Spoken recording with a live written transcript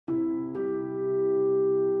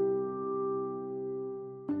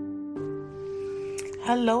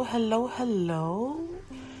Hello, hello, hello,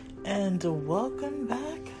 and welcome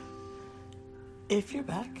back if you're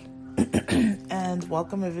back, and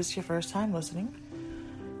welcome if it's your first time listening.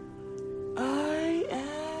 I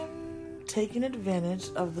am taking advantage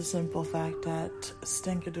of the simple fact that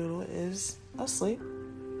Stinkadoodle is asleep,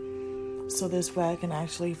 so this way I can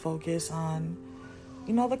actually focus on,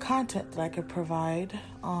 the content that I could provide,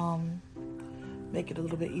 make it a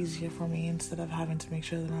little bit easier for me instead of having to make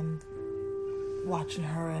sure that I'm watching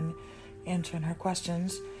her and answering her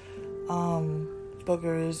questions.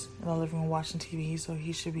 Booger is in the living room watching TV, so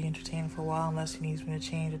he should be entertained for a while unless he needs me to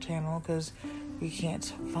change the channel because we can't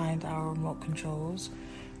find our remote controls.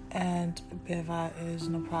 And Beva is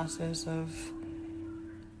in the process of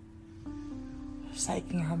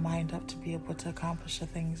psyching her mind up to be able to accomplish the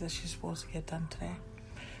things that she's supposed to get done today.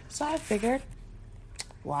 So I figured,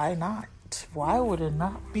 why not? Why would it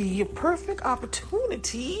not be a perfect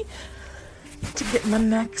opportunity to get my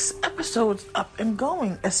next episodes up and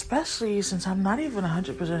going, especially since I'm not even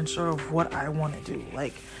 100% sure of what I want to do.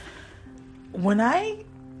 Like, when I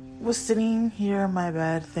was sitting here in my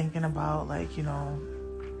bed thinking about,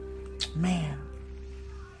 man,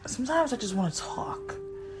 sometimes I just want to talk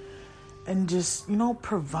and just,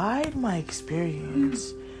 provide my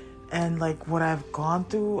experience and, what I've gone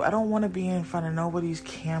through. I don't want to be in front of nobody's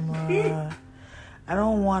camera. I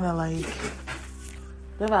don't want to,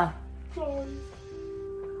 Deva.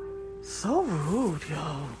 So rude,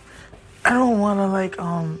 yo. I don't want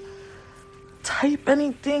to, type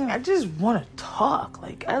anything. I just want to talk.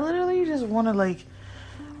 I literally just want to,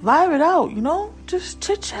 vibe it out, Just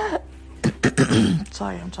chit-chat.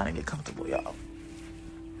 Sorry, I'm trying to get comfortable, y'all.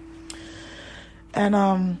 And,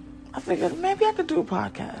 I figured maybe I could do a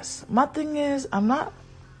podcast. My thing is, I don't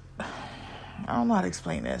know how to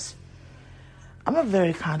explain this. I'm a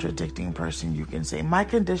very contradicting person, you can say. My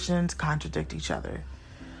conditions contradict each other.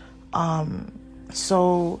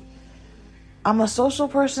 So I'm a social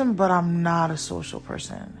person, but I'm not a social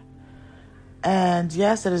person. And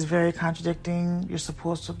yes, it is very contradicting. You're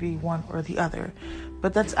supposed to be one or the other,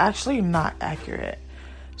 but that's actually not accurate.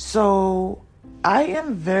 So I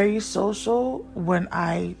am very social when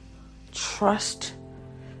I trust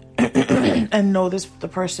and know the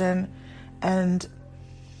person and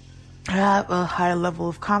have a high level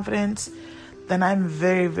of confidence. Then I'm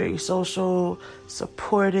very, very social,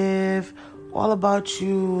 supportive, all about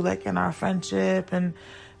you, in our friendship, and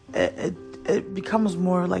it becomes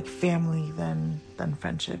more like family than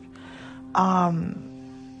friendship.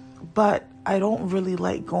 But I don't really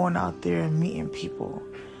like going out there and meeting people.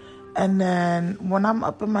 And then when I'm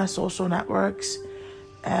up in my social networks,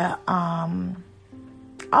 I'll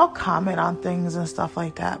comment on things and stuff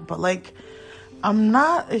like that, but I'm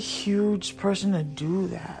not a huge person to do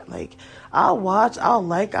that. I'll watch,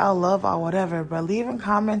 I'll I'll love, I'll whatever, but leaving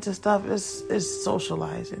comments and stuff is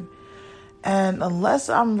socializing. And unless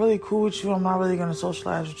I'm really cool with you, I'm not really going to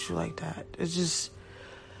socialize with you like that. It's just,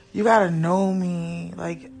 you got to know me.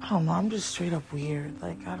 I don't know, I'm just straight up weird.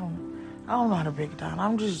 I don't know how to break it down.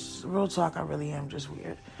 I'm just, real talk, I really am just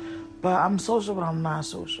weird. But I'm social, but I'm not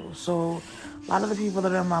social. So a lot of the people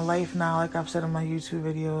that are in my life now, like I've said in my YouTube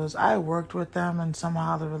videos, I worked with them and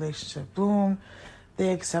somehow the relationship bloomed.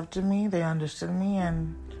 They accepted me, they understood me,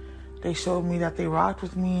 and they showed me that they rocked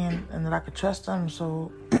with me and that I could trust them.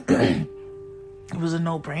 So it was a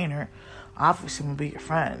no-brainer. Obviously, I'm going to be your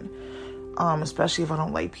friend. Especially if I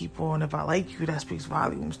don't like people, and if I like you, that speaks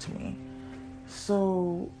volumes to me.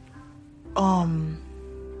 So, I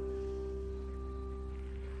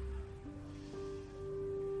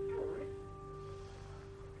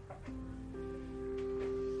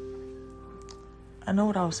know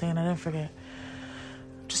what I was saying. I didn't forget.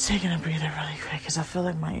 Just taking a breather really quick because I feel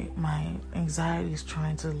like my anxiety is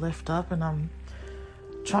trying to lift up, and I'm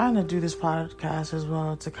trying to do this podcast as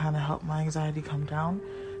well to kind of help my anxiety come down.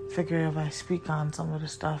 Figure if I speak on some of the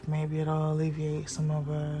stuff, maybe it'll alleviate some of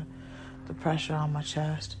the pressure on my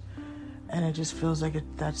chest. And it just feels like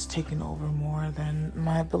that's taking over more than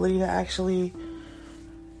my ability to actually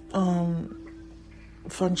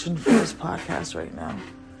function for this podcast right now.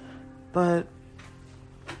 But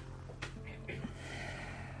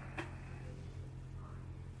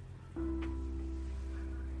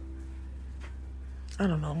I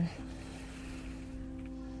don't know.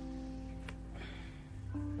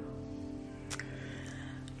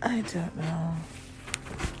 I don't know.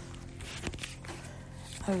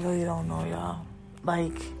 I really don't know, y'all.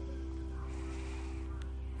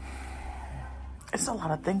 It's a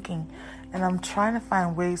lot of thinking, and I'm trying to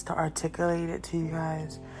find ways to articulate it to you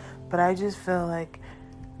guys, but I just feel like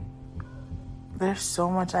there's so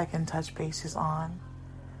much I can touch bases on.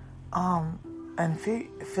 and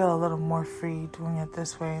feel a little more free doing it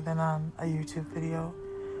this way than on a YouTube video.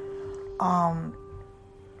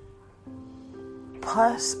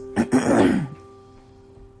 Plus,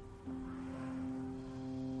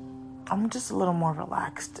 I'm just a little more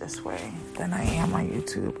relaxed this way than I am on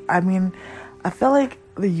YouTube. I mean, I feel like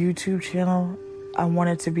the YouTube channel, I want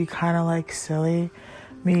it to be kind of like silly.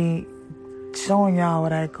 Me showing y'all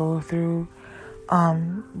what I go through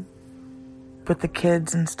with the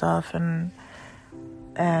kids and stuff, and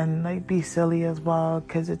like be silly as well,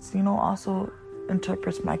 because it's, you know, also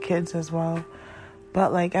interprets my kids as well.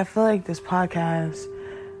 But like, I feel like this podcast,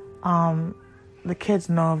 the kids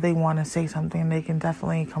know if they want to say something, they can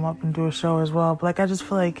definitely come up and do a show as well. But like, I just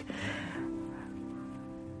feel like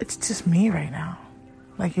it's just me right now.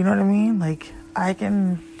 Like, you know what I mean? Like, I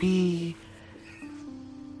can be...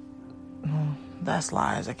 that's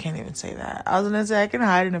lies. I can't even say that. I was gonna say I can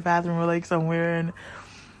hide in the bathroom or like somewhere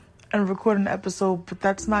and record an episode, but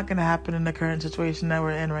that's not gonna happen in the current situation that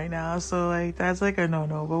we're in right now. So like, that's like a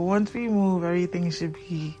no-no. But once we move, everything should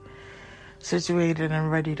be situated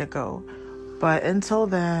and ready to go. But until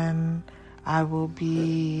then, I will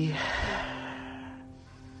be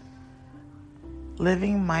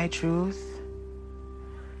living my truth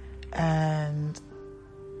and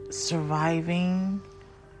surviving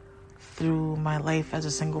through my life as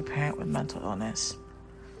a single parent with mental illness.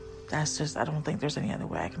 That's just, I don't think there's any other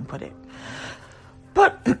way I can put it.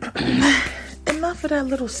 But enough of that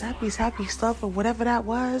little sappy stuff or whatever that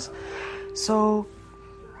was. So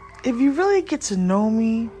if you really get to know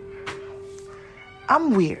me,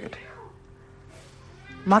 I'm weird.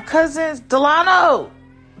 My cousins, Delano,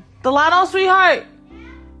 sweetheart,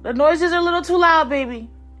 the noises are a little too loud, baby.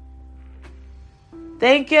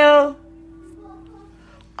 Thank you.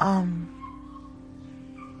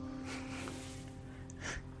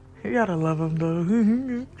 You gotta love him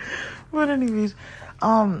though. But anyways,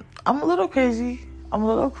 I'm a little crazy. I'm a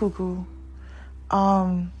little cuckoo.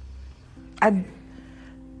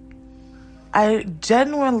 I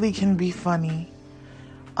genuinely can be funny.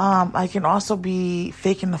 I can also be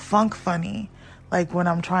faking the funk funny. Like when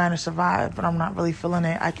I'm trying to survive, but I'm not really feeling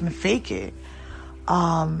it, I can fake it.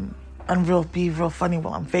 And be real funny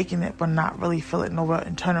while I'm faking it, but not really feel it nowhere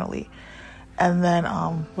internally. And then,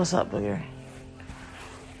 what's up, Booger?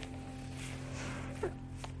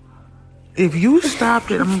 If you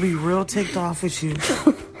stopped it, I'm gonna be real ticked off with you.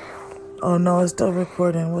 Oh no, it's still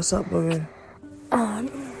recording. What's up, Booger? Huh?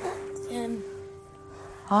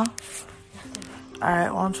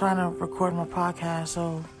 Alright, well, I'm trying to record my podcast,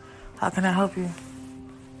 so how can I help you?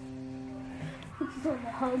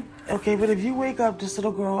 Okay, but if you wake up this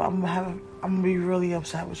little girl, I'm gonna be really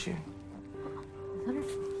upset with you.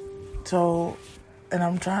 So, and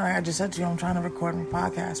I just said to you, I'm trying to record my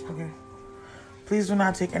podcast, Booger. Please do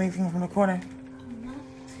not take anything from the corner.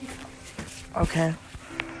 Okay.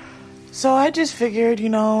 So I just figured, you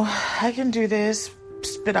know, I can do this,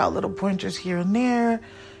 spit out little pointers here and there,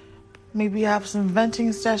 maybe have some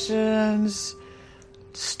venting sessions,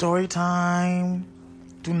 story time.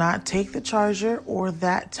 Do not take the charger or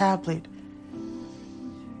that tablet.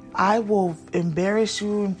 I will embarrass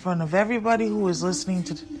you in front of everybody who is listening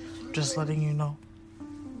to... Just letting you know.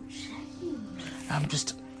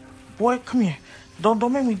 Boy, come here. Don't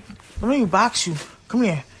make me box you. Come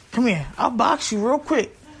here. I'll box you real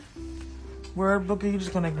quick. Word, Booker, you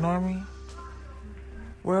just gonna ignore me?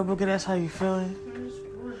 Word, Booker, that's how you feeling?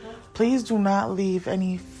 Please do not leave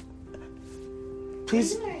any...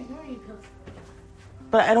 Please...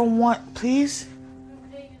 But I don't want... Please?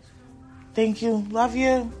 Thank you. Love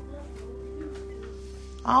you.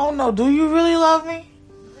 I don't know. Do you really love me?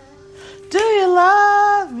 Do you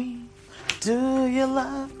love me? Do you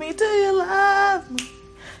love me? Do you love me?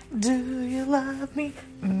 Do you love me?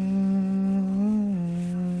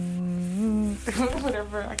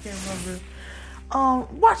 Whatever. I can't remember.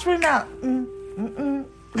 Watch me now. I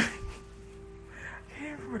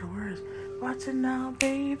can't remember the words. Watch it now,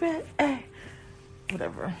 baby. Hey.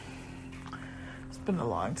 Whatever. It's been a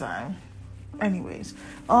long time. Anyways,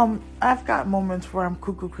 I've got moments where I'm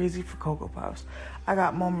cuckoo crazy for Cocoa Puffs. I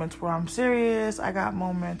got moments where I'm serious. I got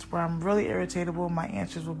moments where I'm really irritable. My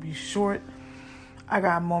answers will be short. I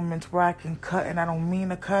got moments where I can cut and I don't mean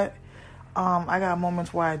to cut. I got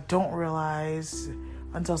moments where I don't realize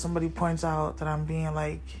until somebody points out that I'm being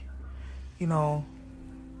like, you know,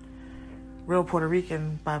 real Puerto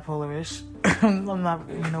Rican bipolar-ish. I'm not,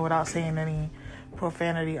 without saying any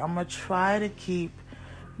profanity. I'm going to try to keep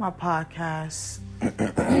my podcast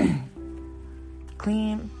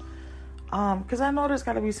clean. Because I know there's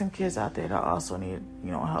got to be some kids out there that also need,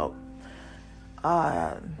 help.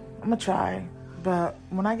 I'm going to try. But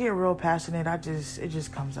when I get real passionate, it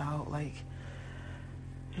just comes out. Like,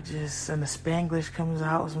 and the Spanglish comes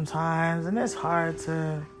out sometimes, and it's hard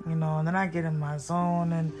to, and then I get in my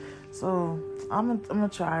zone, and so I'm gonna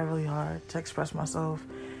try really hard to express myself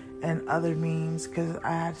and other means, because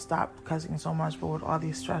I had stopped cussing so much, but with all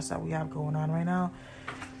the stress that we have going on right now,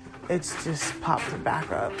 it's just popped it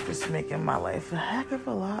back up, just making my life a heck of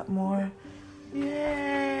a lot more.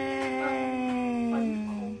 Yay!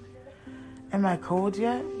 Am I cold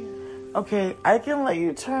yet? Okay, I can let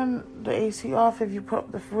you turn the AC off if you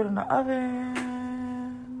put the food in the oven.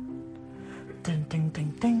 Ding, ding,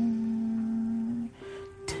 ding, ding.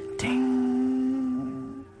 Ding,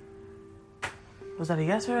 ding. Was that a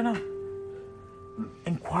yes or a no?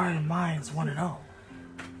 Inquiring minds want to know.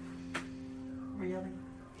 Really?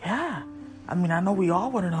 Yeah. I mean, I know we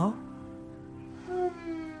all want to know.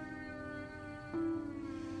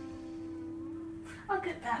 I'll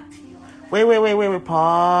get back to you on that. Wait.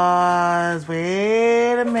 Pause.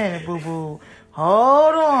 Wait a minute, boo-boo.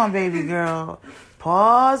 Hold on, baby girl.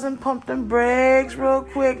 Pause and pump them brakes real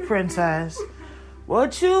quick, princess.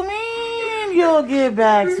 What you mean you'll get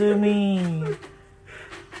back to me?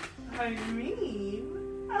 I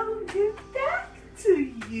mean, I'll get back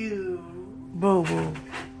to you. Boo-boo.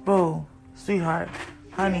 Boo. Sweetheart.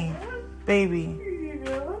 Honey. Baby.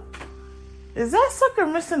 Yeah. Is that sucker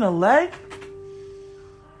missing a leg?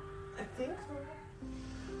 I think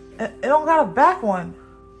so. It don't got a back one.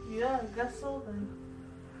 Yeah, I guess so then.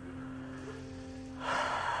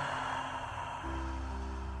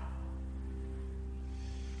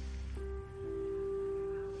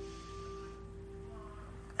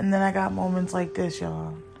 And then I got moments like this,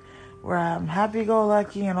 y'all, where I'm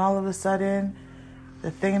happy-go-lucky, and all of a sudden, the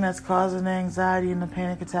thing that's causing the anxiety and the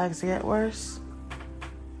panic attacks to get worse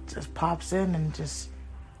just pops in and just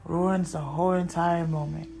ruins the whole entire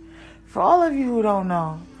moment. For all of you who don't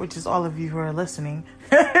know, which is all of you who are listening,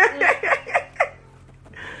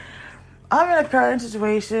 I'm in a current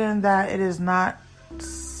situation that it is not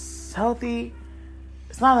healthy.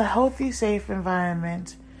 It's not a healthy, safe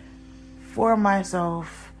environment for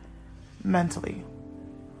myself mentally,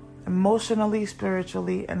 emotionally,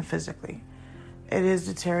 spiritually, and physically. It is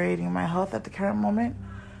deteriorating my health at the current moment.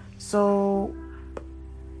 So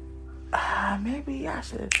maybe I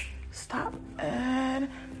should stop and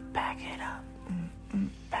back it up.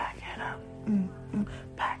 Back it up.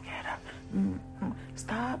 Back it up.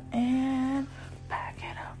 Stop and back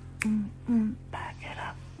it up. Back it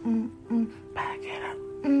up. Back it up.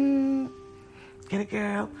 Get it,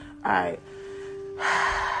 girl. All right.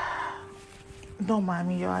 Don't mind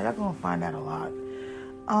me, y'all. Y'all gonna find that a lot.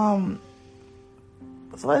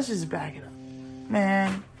 So let's just back it up.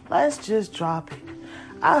 Man, let's just drop it.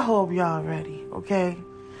 I hope y'all ready, okay?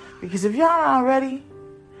 Because if y'all not ready,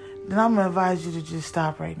 then I'm gonna advise you to just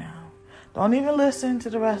stop right now. Don't even listen to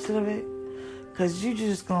the rest of it, because you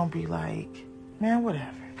just gonna be like, man,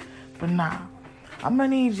 whatever. But nah, I'm gonna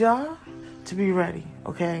need y'all to be ready,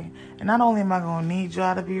 okay? And not only am I gonna need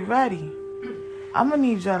y'all to be ready, I'm gonna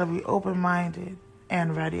need y'all to be open-minded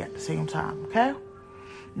and ready at the same time, okay?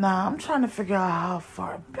 Now, I'm trying to figure out how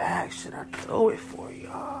far back should I throw it for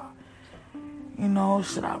y'all.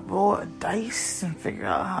 Should I roll a dice and figure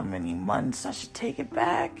out how many months I should take it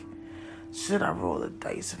back? Should I roll a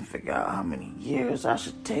dice and figure out how many years I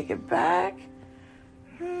should take it back?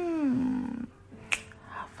 How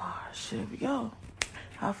far should we go?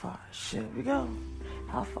 How far should we go?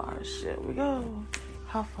 How far should we go?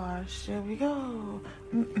 How far should we go?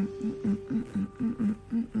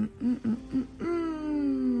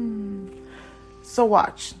 So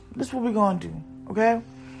watch. This is what we're going to do, okay?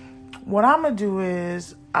 What I'm going to do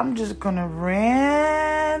is I'm just going to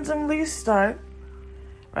randomly start,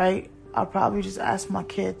 right? I'll probably just ask my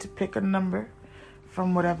kid to pick a number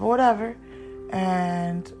from whatever,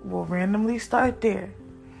 and we'll randomly start there.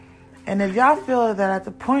 And if y'all feel that at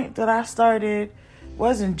the point that I started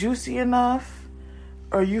wasn't juicy enough,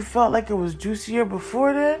 or you felt like it was juicier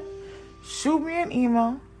before then, shoot me an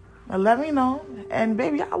email and let me know. And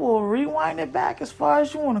baby, I will rewind it back as far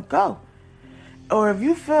as you want to go. Or if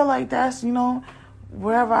you feel like that's,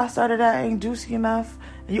 wherever I started at ain't juicy enough,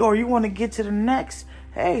 or you want to get to the next,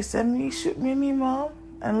 hey, shoot me an email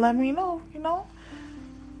and let me know,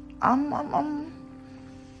 I'm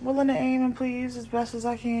willing to aim and please as best as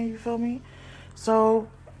I can, you feel me? So,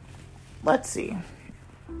 let's see.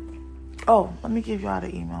 Oh, let me give y'all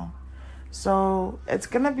the email. So, it's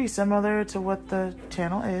going to be similar to what the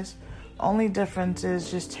channel is. Only difference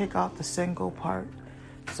is just take out the single part.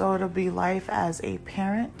 So, it'll be life as a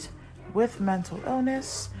parent with mental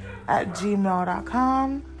illness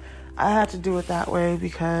 @gmail.com. I had to do it that way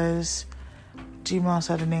because Gmail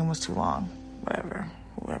said the name was too long. Whatever.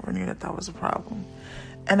 Whoever knew that was a problem.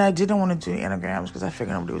 And I didn't want to do the anagrams because I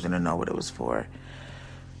figured nobody was going to know what it was for.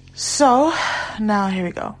 So, now here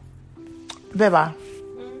we go. Beba,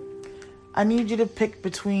 I need you to pick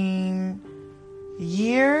between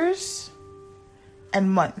years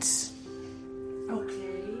and months. Okay.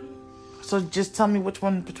 So just tell me which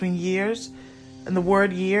one between years and the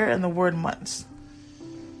word year and the word months.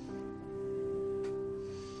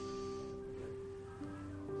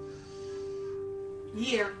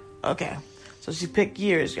 Year. Okay. So she picked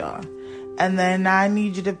years, y'all. And then I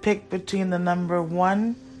need you to pick between number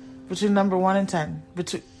 1 and 10.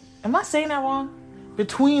 Am I saying that wrong?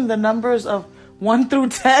 Between the numbers of 1 through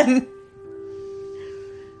 10.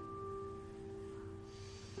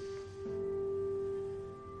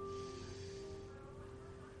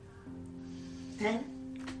 Ten.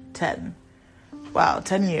 10. Wow,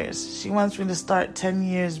 10 years. She wants me to start 10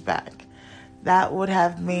 years back. That would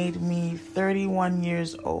have made me 31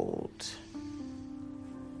 years old.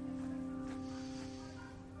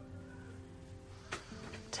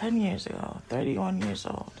 Ten years ago, 31 years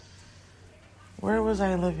old. Where was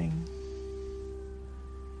I living?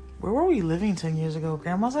 Where were we living 10 years ago?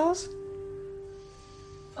 Grandma's house?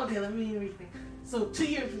 Okay, let me rethink. So 2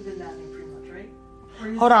 years we've been nothing pretty much, right?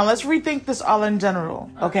 Hold on, let's rethink this all in general.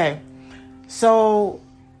 Okay. So,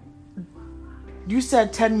 you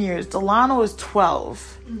said 10 years. Delano is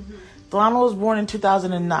 12. Mm-hmm. Delano was born in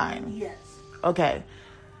 2009. Yes. Okay.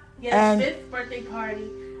 Yes, and 5th birthday party.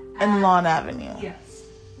 In Lawn Avenue. Yes.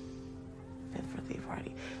 5th birthday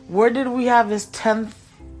party. Where did we have his 10th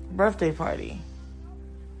birthday party?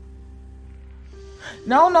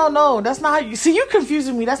 No. That's not how you... See, you're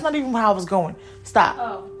confusing me. That's not even how I was going. Stop.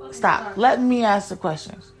 Oh, okay, Stop. sorry. Let me ask the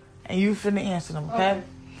questions. And you finna answer them, okay?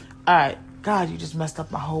 All right. God, you just messed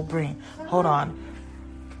up my whole brain. Hold on.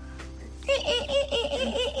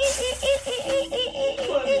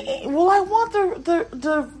 Well, I want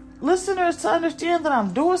the listeners to understand that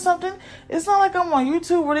I'm doing something. It's not like I'm on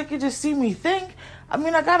YouTube where they can just see me think. I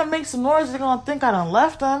mean, I gotta make some noise. They're gonna think I done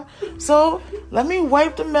left them. So, let me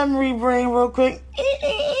wipe the memory brain real quick.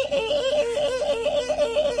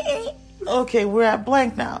 Okay, we're at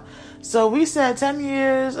blank now. So, we said 10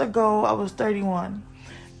 years ago, I was 31.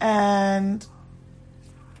 And...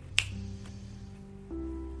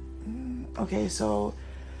 Okay, so...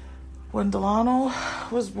 When Delano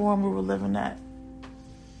was born, we were living at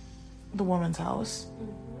the woman's house.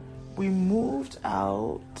 We moved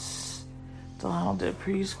out. Delano did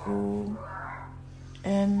preschool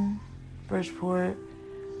in Bridgeport.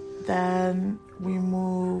 Then we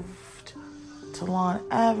moved to Lawn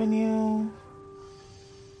Avenue.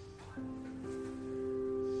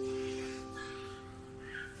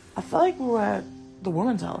 I feel like we were at the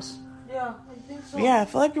woman's house. Yeah, I think so. Yeah, I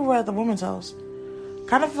feel like we were at the woman's house.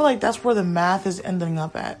 Kind of feel like that's where the math is ending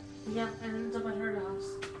up at. Yeah, and ends up at her house.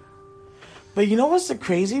 But you know what's the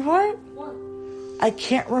crazy part? What? I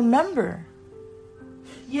can't remember.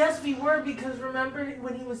 Yes, we were, because remember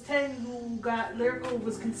when he was 10, who got Lyrical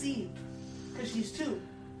was conceived. Because she's 2.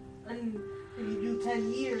 And if you do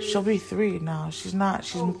 10 years... She'll be 3 now. She's not.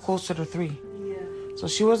 She's closer to 3. Yeah. So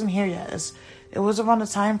she wasn't here yet. It was around the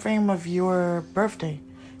time frame of your birthday.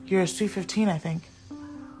 Your sweet 15, I think.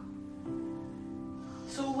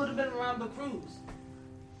 So it would have been around the cruise.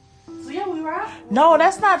 So yeah, we were out. No,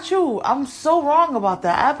 that's not true. I'm so wrong about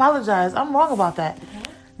that. I apologize. I'm wrong about that.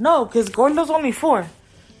 No, because Gordo's only 4.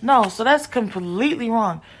 No, so that's completely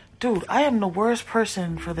wrong. Dude, I am the worst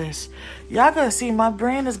person for this. Y'all gotta see, my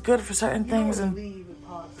brain is good for certain things. And Leave and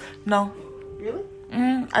pause. no. Really?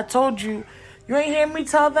 I told you. You ain't hear me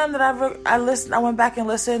tell them that I listened. I went back and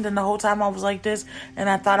listened, and the whole time I was like this, and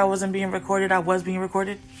I thought I wasn't being recorded. I was being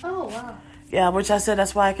recorded. Oh, wow. Yeah, which I said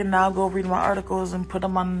that's why I can now go read my articles and put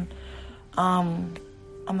them on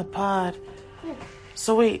the pod. Cool.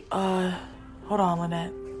 So wait, hold on,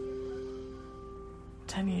 Lynette.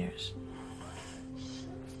 10 years.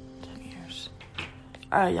 10 years.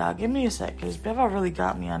 All right, y'all, give me a sec, because Beva really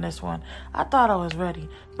got me on this one. I thought I was ready,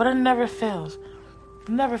 but it never fails. It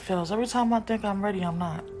never fails. Every time I think I'm ready, I'm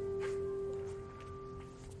not.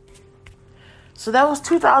 So that was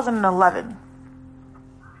 2011.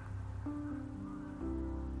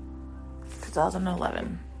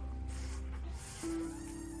 2011.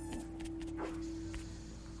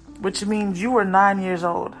 Which means you were 9 years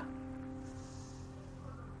old.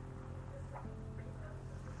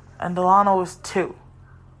 And Delano was 2.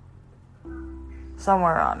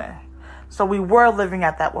 Somewhere around there. So we were living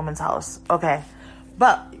at that woman's house. Okay.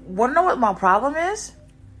 But, wanna know what my problem is?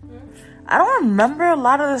 I don't remember a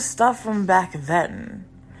lot of the stuff from back then.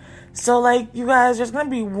 So, like, you guys, there's gonna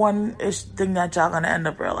be one-ish thing that y'all gonna end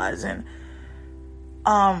up realizing.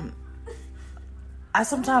 I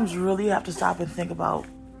sometimes really have to stop and think about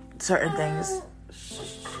certain things.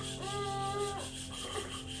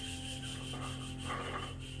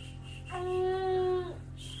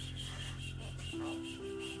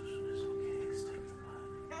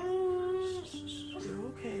 You're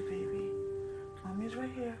okay, baby. Mommy's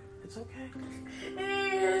right here. It's okay.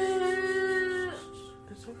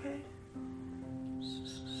 It's okay. It's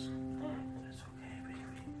okay, baby.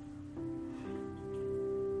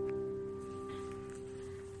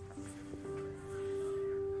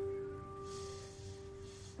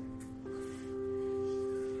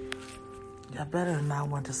 Y'all better not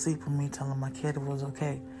went to sleep with me telling my kid it was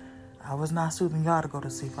okay. I was not soothing y'all to go to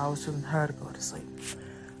sleep. I was soothing her to go to sleep.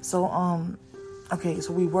 So, okay,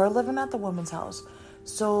 so we were living at the woman's house.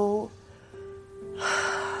 So,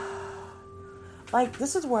 like,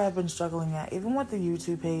 this is where I've been struggling at. Even with the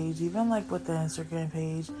YouTube page, even, like, with the Instagram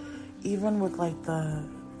page, even with, like, the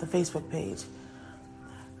Facebook page.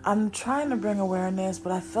 I'm trying to bring awareness,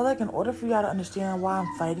 but I feel like in order for y'all to understand why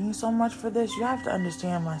I'm fighting so much for this, you have to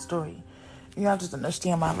understand my story. You have to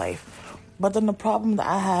understand my life. But then the problem that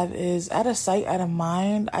I have is, out of sight, out of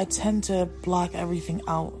mind, I tend to block everything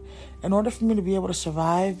out. In order for me to be able to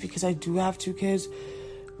survive, because I do have 2 kids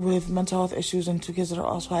with mental health issues and 2 kids that are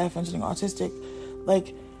also high functioning autistic,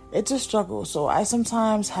 like, it's a struggle. So I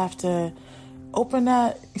sometimes have to open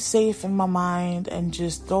that safe in my mind and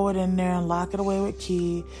just throw it in there and lock it away with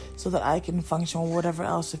key so that I can function with whatever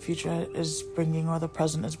else the future is bringing or the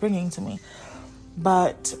present is bringing to me.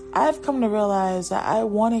 But I've come to realize that I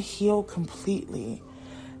want to heal completely.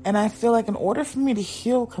 And I feel like in order for me to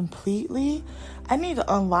heal completely, I need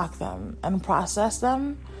to unlock them and process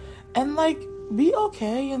them and, like, be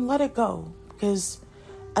okay and let it go. Because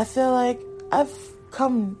I feel like I've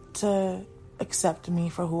come to accept me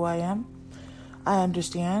for who I am. I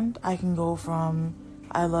understand I can go from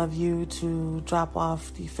I love you to drop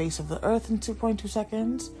off the face of the earth in 2.2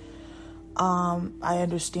 seconds. I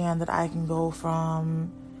understand that I can go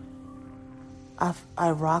from I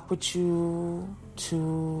rock with you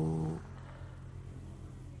to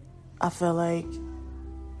I feel like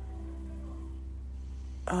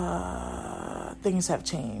things have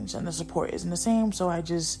changed and the support isn't the same, so I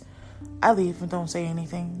leave and don't say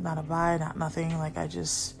anything, not a bye, not nothing. Like, I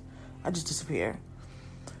just disappear.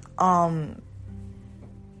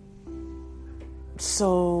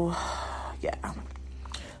 So yeah,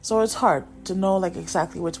 so it's hard to know, like,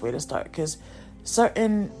 exactly which way to start, because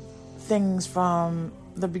certain things from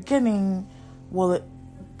the beginning will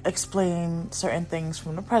explain certain things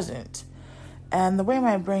from the present. And the way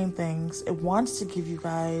my brain thinks, it wants to give you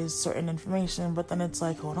guys certain information, but then it's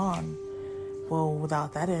like, hold on. Well,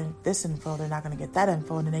 without this info, they're not going to get that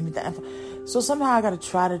info, and then they need that info. So somehow I got to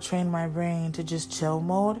try to train my brain to just chill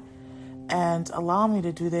mode and allow me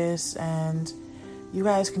to do this. And you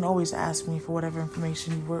guys can always ask me for whatever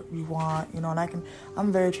information you want, and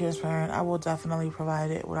I'm very transparent. I will definitely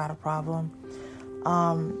provide it without a problem.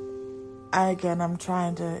 I'm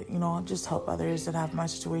trying to, just help others that have my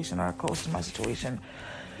situation or are close to my situation.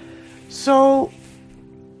 So,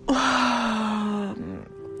 10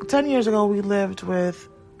 years ago, we lived with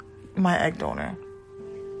my egg donor.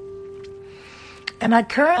 And I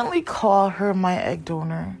currently call her my egg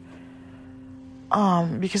donor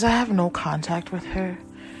because I have no contact with her.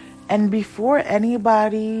 And before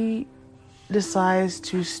anybody decides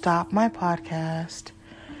to stop my podcast,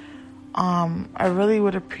 I really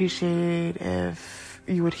would appreciate if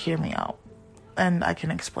you would hear me out and I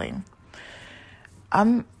can explain.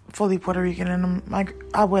 I'm fully Puerto Rican, and my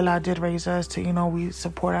abuela did raise us to, we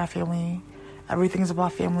support our family. Everything's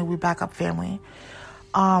about family. We back up family.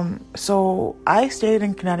 So I stayed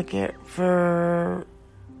in Connecticut for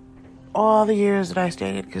all the years that I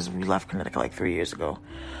stayed, because we left Connecticut like 3 years ago,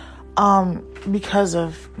 because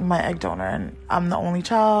of my egg donor, and I'm the only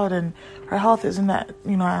child, and her health isn't that,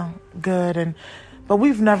 good, but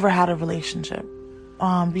we've never had a relationship.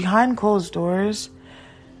 Behind closed doors,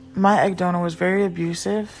 my egg donor was very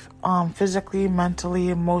abusive, physically, mentally,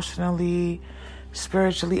 emotionally,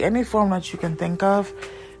 spiritually, any form that you can think of.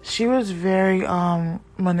 She was very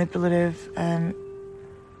manipulative, and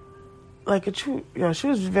she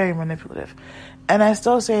was very manipulative. And I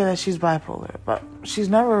still say that she's bipolar, but she's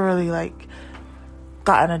never really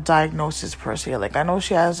gotten a diagnosis per se. I know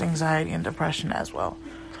she has anxiety and depression as well.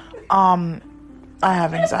 I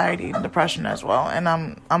have anxiety and depression as well, and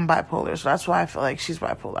I'm bipolar, so that's why I feel like she's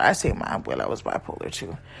bipolar. I say my abuela was bipolar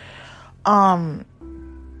too.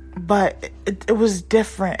 But it was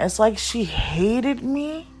different. It's like she hated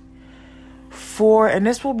me and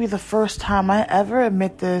this will be the first time I ever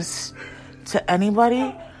admit this to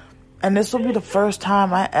anybody, and this will be the first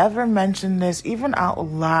time I ever mention this even out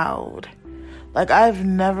loud. Like, I've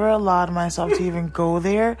never allowed myself to even go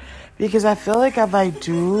there, because I feel like if I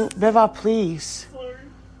do, Beva, please.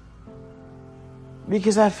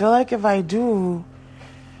 Because I feel like if I do,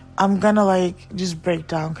 I'm gonna, like, just break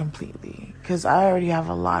down completely. Because I already have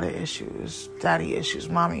a lot of issues. Daddy issues,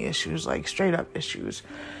 mommy issues, like, straight up issues.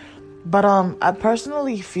 But, I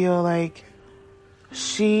personally feel like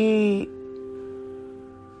she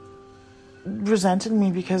resented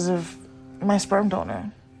me because of my sperm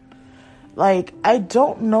donor. Like, I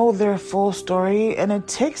don't know their full story, and it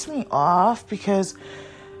ticks me off because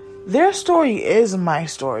their story is my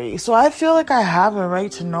story. So I feel like I have a right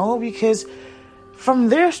to know, because from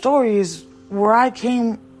their stories where I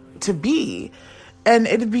came to be, and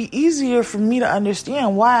it'd be easier for me to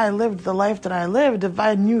understand why I lived the life that I lived if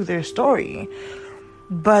I knew their story.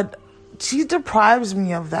 But she deprives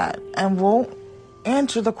me of that and won't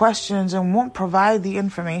answer the questions and won't provide the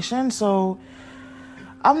information. So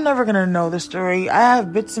I'm never going to know the story. I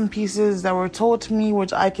have bits and pieces that were told to me,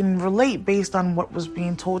 which I can relate based on what was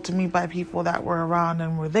being told to me by people that were around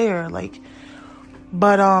and were there. Like,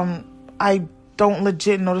 but I don't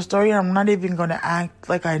legit know the story. I'm not even going to act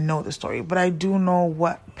like I know the story, but I do know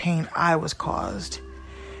what pain I was caused,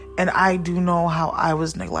 and I do know how I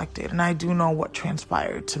was neglected, and I do know what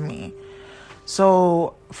transpired to me.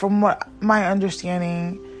 So from what my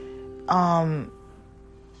understanding, I'm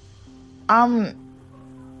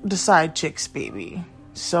the side chick's baby.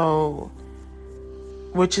 So,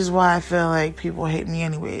 which is why I feel like people hate me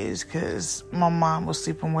anyways, because my mom was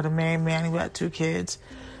sleeping with a married man who had 2 kids,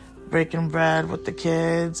 breaking bread with the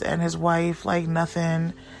kids and his wife like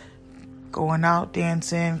nothing, going out,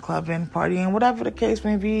 dancing, clubbing, partying, whatever the case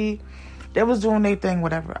may be. They was doing their thing,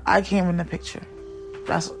 whatever. I came in the picture.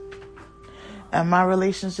 And my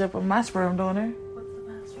relationship with my sperm donor. What's the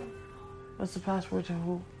password? What's the password to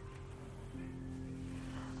who?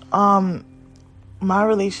 My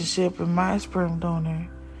relationship with my sperm donor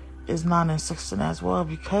is non-existent as well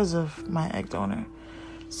because of my egg donor.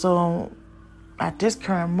 So at this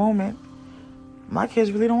current moment, my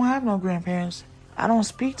kids really don't have no grandparents. I don't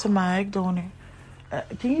speak to my egg donor.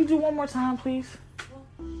 Can you do one more time, please?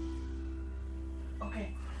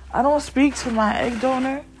 Okay. I don't speak to my egg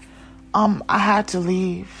donor. I had to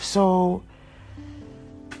leave, so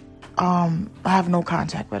I have no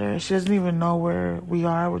contact with her. She doesn't even know where we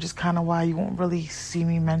are, which is kind of why you won't really see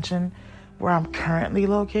me mention where I'm currently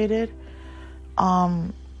located.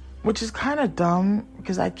 Which is kind of dumb,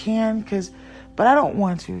 because I can, but I don't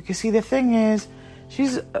want to. Because see, the thing is,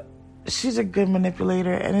 she's a good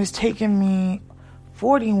manipulator, and it's taken me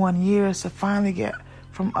 41 years to finally get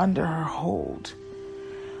from under her hold.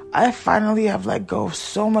 I finally have let go of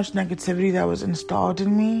so much negativity that was installed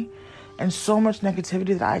in me, and so much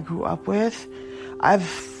negativity that I grew up with. I've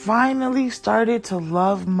finally started to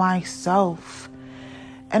love myself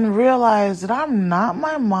and realize that I'm not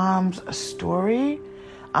my mom's story.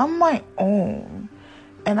 I'm my own,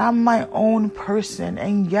 and I'm my own person.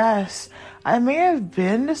 And yes, I may have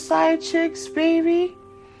been the side chick's baby,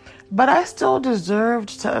 but I still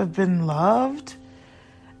deserved to have been loved,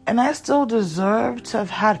 and I still deserved to have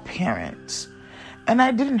had parents, and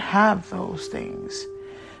I didn't have those things.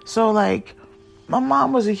 So, like, my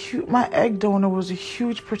mom was my egg donor was a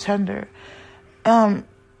huge pretender.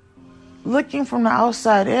 Looking from the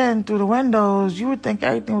outside in through the windows, you would think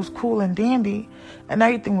everything was cool and dandy, and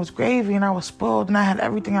everything was gravy, and I was spoiled, and I had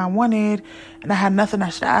everything I wanted, and I had nothing I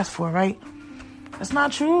should ask for, right? That's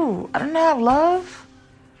not true. I didn't have love.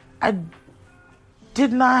 I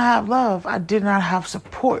did not have love. I did not have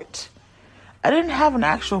support. I didn't have an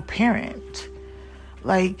actual parent.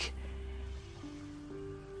 Like,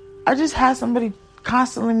 I just had somebody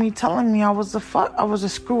constantly telling me I was a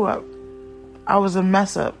screw up. I was a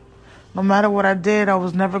mess up. No matter what I did, I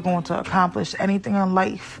was never going to accomplish anything in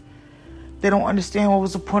life. They don't understand what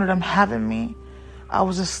was the point of them having me. I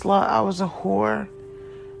was a slut. I was a whore.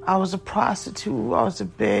 I was a prostitute. I was a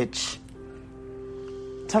bitch.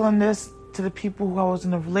 Telling this to the people who I was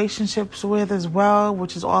in the relationships with as well,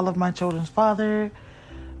 which is all of my children's father.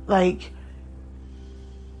 Like,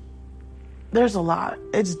 there's a lot.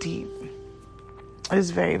 It's deep. It's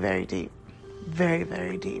very, very deep. Very,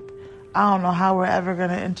 very deep. I don't know how we're ever going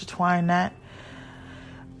to intertwine that.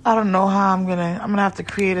 I don't know how I'm going to have to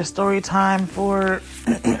create a story time for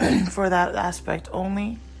for that aspect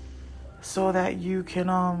only, so that you can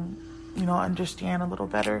understand a little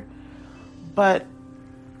better. But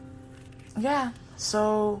yeah,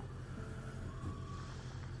 so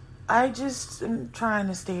I just am trying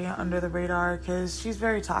to stay under the radar because she's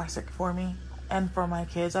very toxic for me and for my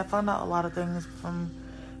kids. I found out a lot of things from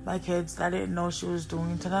my kids that I didn't know she was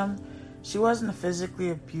doing to them. She wasn't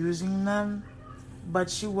physically abusing them, but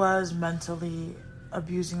she was mentally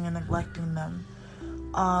abusing and neglecting them.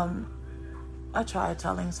 I tried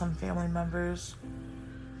telling some family members.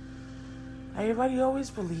 Everybody always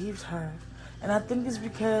believed her. And I think it's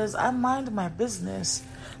because I mind my business.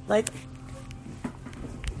 Like,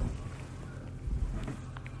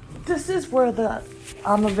 this is where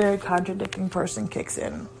I'm a very contradicting person kicks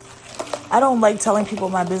in. I don't like telling people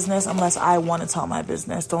my business unless I want to tell my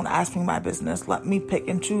business. Don't ask me my business. Let me pick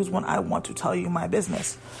and choose when I want to tell you my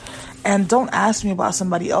business. And don't ask me about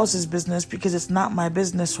somebody else's business because it's not my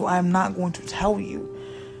business, so I'm not going to tell you.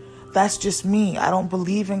 That's just me. I don't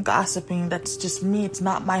believe in gossiping. That's just me. It's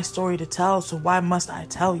not my story to tell, so why must I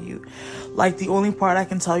tell you? Like, the only part I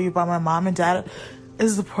can tell you about my mom and dad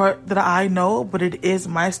is the part that I know, but it is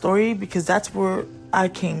my story because that's where I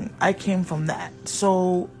came. I came from that.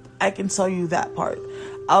 So I can tell you that part.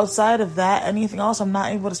 Outside of that, anything else, I'm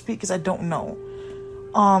not able to speak because I don't know.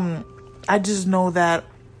 I just know that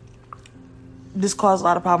this caused a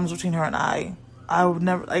lot of problems between her and I. I would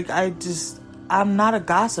never, I'm not a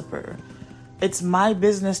gossiper. It's my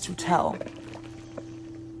business to tell.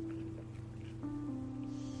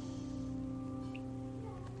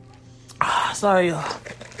 Sorry, y'all.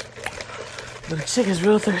 But the chick is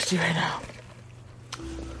real thirsty right now.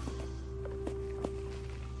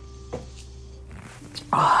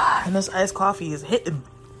 And this iced coffee is hitting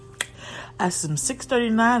at some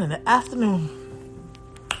 6:39 in the afternoon.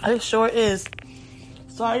 It sure is.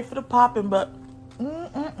 Sorry for the popping, but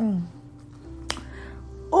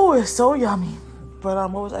oh, it's so yummy.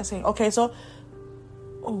 But what was I saying? Okay, so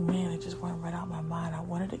oh man, it just went right out my mind. I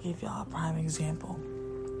wanted to give y'all a prime example.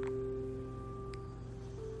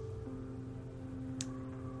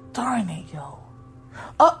 Darn it, yo.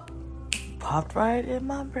 Oh, popped right in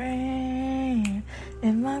my brain,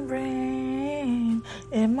 in my brain,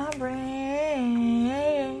 in my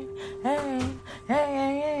brain. Hey,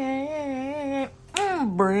 hey,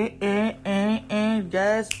 brain.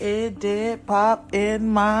 Yes, it did pop in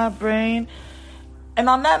my brain. And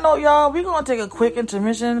on that note, y'all, we're going to take a quick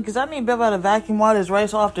intermission because I need Beva to vacuum all this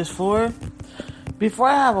rice off this floor before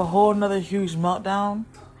I have a whole nother huge meltdown.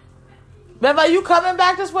 Beva, you coming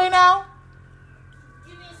back this way now?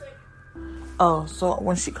 Give me a second. Oh, so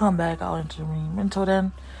when she come back, I'll intervene. Until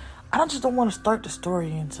then, I don't want to start the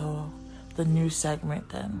story until the new segment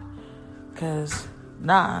then. Because,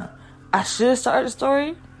 I should start the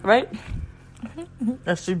story, right?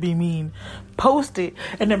 That should be mean. Post it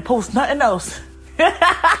and then post nothing else.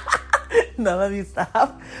 No, let me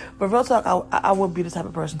stop. But real talk, I would be the type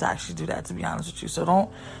of person to actually do that, to be honest with you. So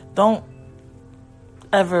don't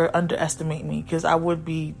ever underestimate me, because I would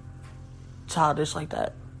be childish like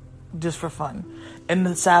that just for fun. And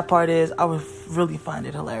the sad part is I would really find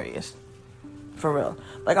it hilarious. For real.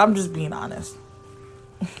 Like, I'm just being honest.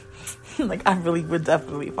 Like, I really would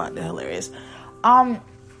definitely find it hilarious.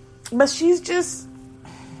 But she's just,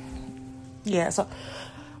 yeah, so,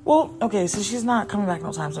 well, okay, so she's not coming back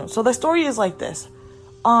no time soon. So the story is like this.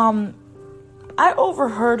 I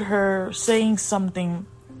overheard her saying something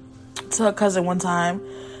to her cousin one time.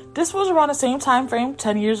 This was around the same time frame,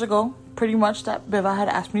 10 years ago, pretty much, that Beva had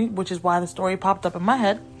asked me, which is why the story popped up in my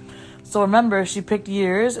head. So remember, she picked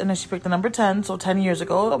years, and then she picked the number 10, so 10 years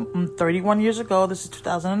ago, 31 years ago, this is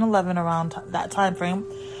 2011, around that time frame.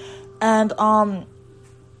 And,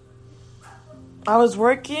 I was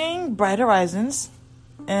working Bright Horizons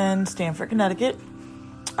in Stamford, Connecticut.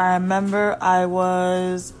 I remember I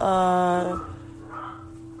was,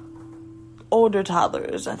 older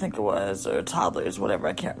toddlers, I think it was, or toddlers, whatever,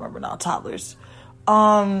 I can't remember now, toddlers.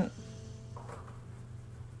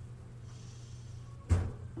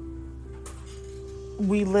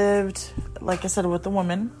 We lived, like I said, with a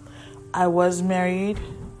woman. I was married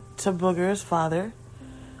to Booger's father.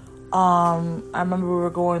 I remember we were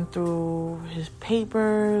going through his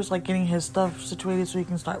papers, like getting his stuff situated so he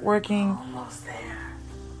can start working. Almost there.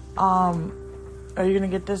 Are you gonna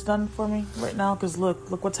get this done for me right now? Because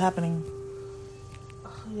look what's happening.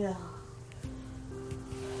 Yeah.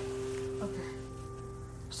 Okay.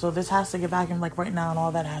 So this has to get vacuumed like right now, and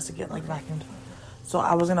all that has to get like vacuumed. So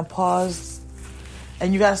I was gonna pause,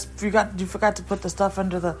 and you guys forgot to put the stuff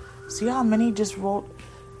under the. See how many just rolled?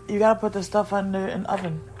 You gotta put the stuff under an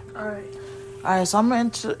oven. All right. So I'm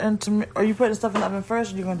gonna are you putting stuff in the oven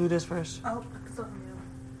first, or you gonna do this first? I'll put the stuff in the oven.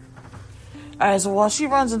 All right. So while she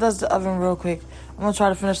runs and does the oven real quick, I'm gonna try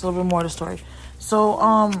to finish a little bit more of the story. So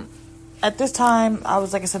at this time, I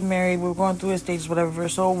was, like I said, married. We were going through the stages, whatever.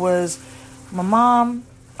 So it was my mom,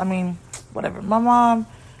 my mom,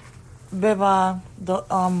 Beba, the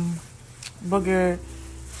Booger,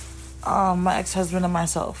 my ex-husband, and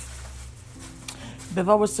myself.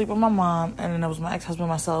 Beba would sleep with my mom, and then it was my ex-husband,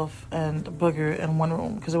 myself, and Booger in one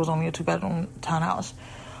room, because it was only a 2-bedroom townhouse.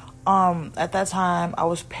 At that time, I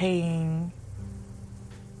was paying,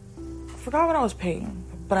 I forgot what I was paying,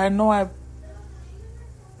 but I know I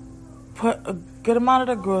put a good amount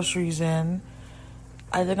of the groceries in.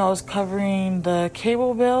 I think I was covering the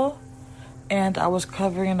cable bill, and I was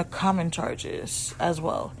covering the common charges as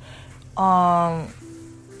well.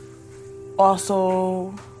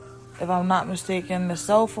 Also, if I'm not mistaken, the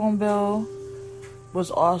cell phone bill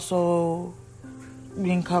was also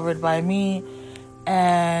being covered by me,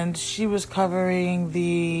 and she was covering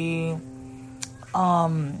the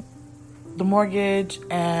mortgage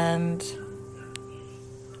and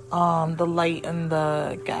the light and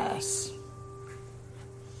the gas.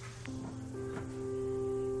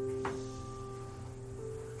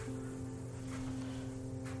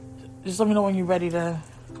 Just let me know when you're ready to.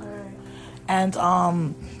 Alright. And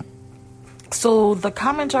so the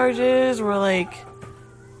common charges were like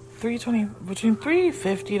between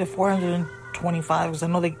 $350 to $425, because I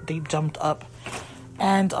know they jumped up.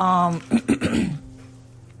 And the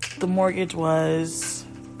mortgage was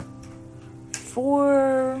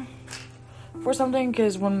for something,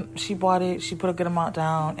 because when she bought it, she put a good amount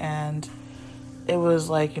down, and it was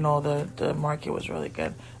like, the market was really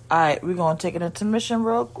good. All right, we're going to take an intermission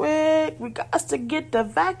real quick. We got to get the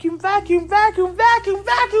vacuum. Vroom,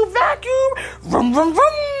 vroom,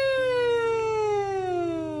 vroom.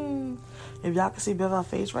 If y'all can see Beva's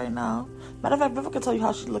face right now. Matter of fact, Beva can tell you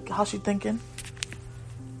how she thinking.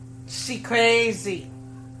 She crazy.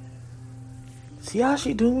 See how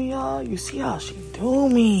she do me, y'all? You see how she do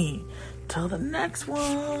me. Till the next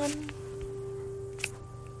one.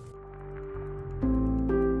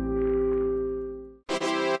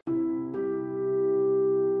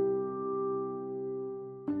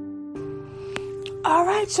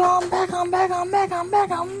 Alright, y'all, I'm back.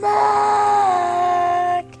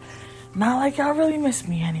 Not like y'all really missed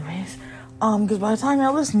me anyways. Because by the time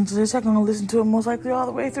y'all listen to this, y'all gonna listen to it most likely all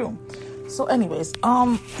the way through. So anyways,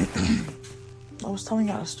 I was telling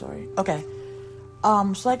y'all a story. Okay.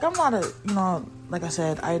 So like, I'm not like I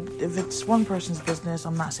said, if it's one person's business,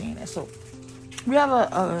 I'm not saying it. So we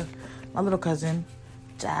have my little cousin,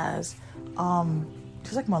 Jazz.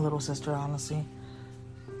 She's like my little sister, honestly.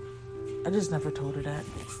 I just never told her that.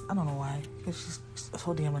 I don't know why. Because she's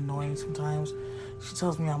so damn annoying sometimes. She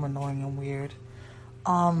tells me I'm annoying and weird.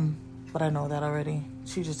 But I know that already.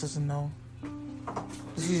 She just doesn't know.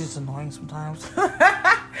 She's just annoying sometimes.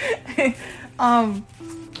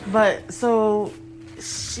 But so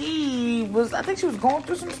I think she was going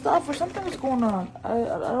through some stuff, or something was going on. I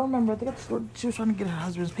don't remember. I think she was trying to get her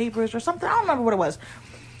husband's papers or something. I don't remember what it was.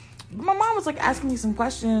 But my mom was like asking me some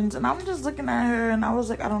questions, and I'm just looking at her, and I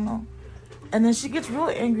was like, I don't know. And then she gets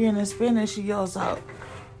really angry, and in Spanish she yells out,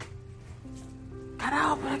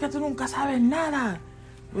 "Carajo, para que tú nunca sabes nada,"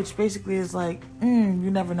 which basically is like,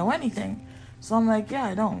 you never know anything. So I'm like, yeah,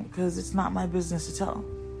 I don't, because it's not my business to tell.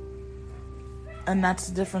 And that's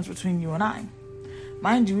the difference between you and I.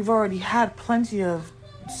 Mind you, we've already had plenty of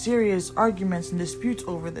serious arguments and disputes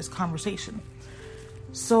over this conversation.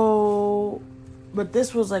 So, but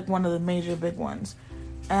this was like one of the major big ones.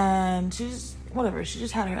 And she just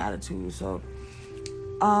had her attitude. So,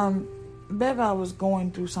 Beva was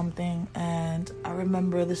going through something, and I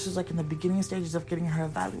remember this was like in the beginning stages of getting her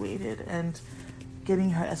evaluated and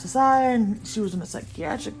getting her SSI, and she was in a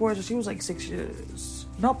psychiatric ward, so she was like 6 years.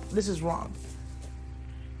 Nope, this is wrong.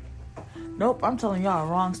 Nope, I'm telling y'all a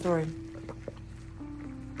wrong story.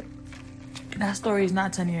 That story is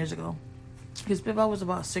not 10 years ago. Because Beva was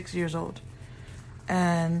about 6 years old.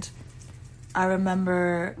 And I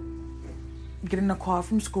remember getting a call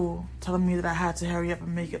from school telling me that I had to hurry up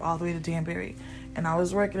and make it all the way to Danbury. And I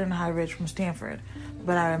was working in High Ridge from Stanford.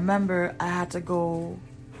 But I remember I had to go,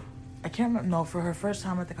 I can't remember, no, for her first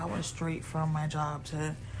time, I think I went straight from my job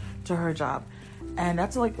to her job. And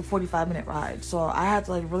that's like a 45-minute ride. So I had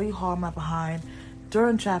to like really haul my behind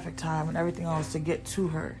during traffic time and everything else to get to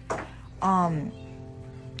her.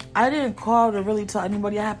 I didn't call to really tell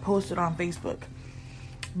anybody. I had posted on Facebook.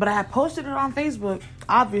 But I had posted it on Facebook,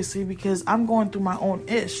 obviously, because I'm going through my own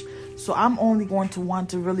ish. So I'm only going to want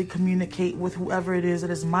to really communicate with whoever it is that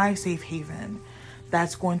is my safe haven.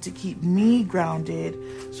 That's going to keep me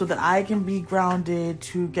grounded so that I can be grounded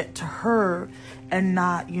to get to her and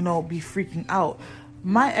not, be freaking out.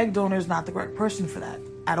 My egg donor is not the correct person for that.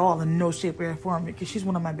 at all, in no shape, way, or form, because she's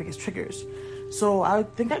one of my biggest triggers. So I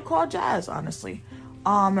think I called Jazz, honestly.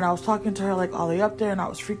 And I was talking to her like all the way up there, and I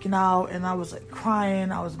was freaking out, and I was like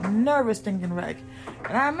crying. I was nervous, thinking wreck.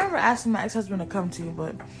 And I remember asking my ex-husband to come too,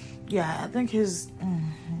 but yeah, I think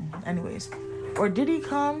anyways. Or did he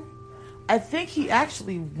come? I think he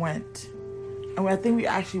actually went. And I think we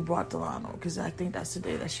actually brought Delano, because I think that's the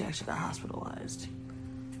day that she actually got hospitalized.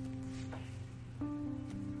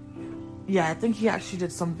 Yeah, I think he actually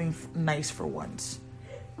did something nice for once.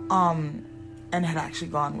 And had actually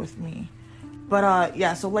gone with me. But,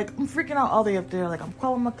 yeah, so, like, I'm freaking out all the way up there. Like, I'm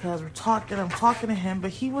calling my cousin, I'm talking to him,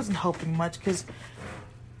 but he wasn't helping much, because,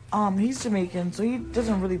 he's Jamaican, so he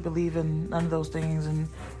doesn't really believe in none of those things, and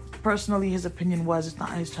personally, his opinion was it's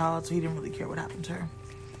not his child, so he didn't really care what happened to her.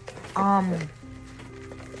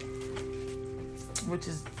 Which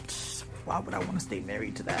is, why would I want to stay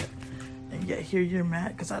married to that? And yet here you're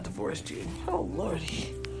mad because I divorced you. Oh,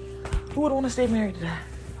 Lordy. Who would want to stay married to that?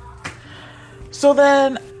 So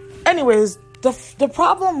then, anyways, the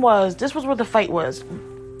problem was, this was where the fight was.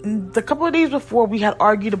 The couple of days before, we had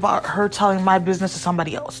argued about her telling my business to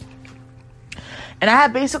somebody else. And I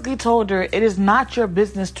had basically told her, it is not your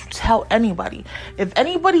business to tell anybody. If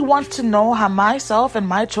anybody wants to know how myself and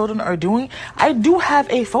my children are doing, I do have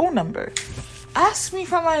a phone number. Ask me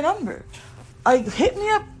for my number. Like, hit me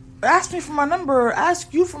up, ask me for my number, or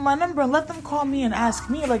ask you for my number, and let them call me and ask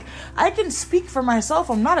me. Like, I can speak for myself.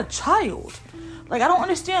 I'm not a child. Like, I don't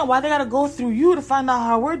understand why they gotta go through you to find out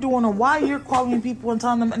how we're doing, or why you're calling people and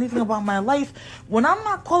telling them anything about my life, when I'm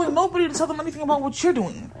not calling nobody to tell them anything about what you're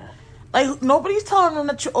doing. Like, nobody's telling them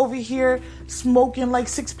that you're over here smoking like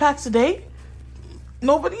 6 packs a day.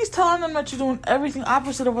 Nobody's telling them that you're doing everything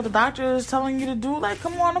opposite of what the doctor is telling you to do. Like,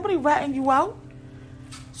 come on, nobody ratting you out.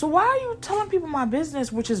 So why are you telling people my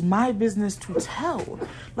business, which is my business to tell?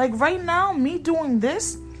 Like, right now, me doing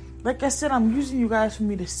this, like I said, I'm using you guys for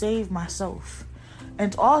me to save myself.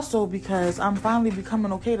 And also because I'm finally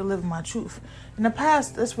becoming okay to live my truth. In the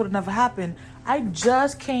past, this would have never happened. I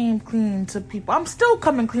just came clean to people. I'm still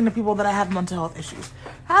coming clean to people that I have mental health issues.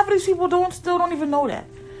 Half of these people still don't even know that.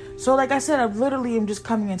 So like I said, I literally am just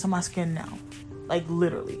coming into my skin now. Like,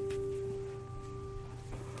 literally.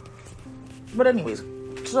 But anyways,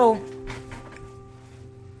 so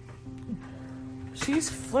she's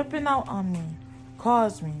flipping out on me.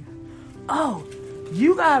 Calls me. Oh,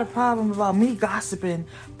 you got a problem about me gossiping,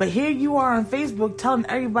 but here you are on Facebook telling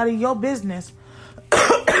everybody your business.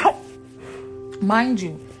 Mind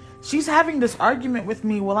you, she's having this argument with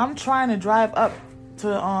me while I'm trying to drive up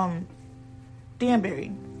to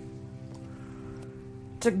Danbury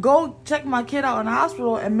to go check my kid out in the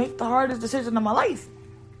hospital and make the hardest decision of my life.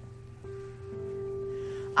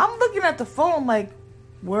 I'm looking at the phone like,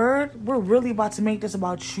 word, we're really about to make this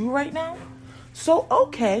about you right now? So,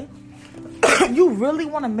 okay. You really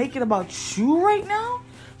want to make it about you right now?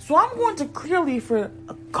 So I'm going to clearly, for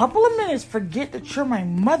a couple of minutes, forget that you're my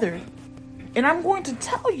mother. And I'm going to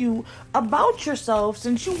tell you about yourself,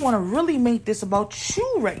 since you want to really make this about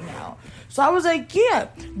you right now. So I was like, yeah,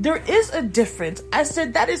 there is a difference. I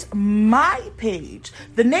said, that is my page.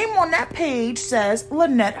 The name on that page says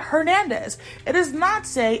Lynette Hernandez. It does not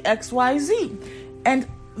say XYZ. And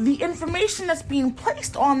the information that's being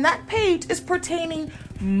placed on that page is pertaining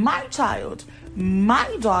my child,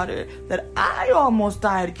 my daughter that I almost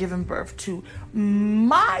died giving birth to,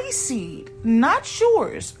 my seed, not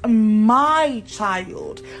yours, my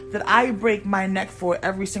child that I break my neck for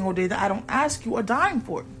every single day that I don't ask you a dime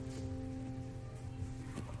for.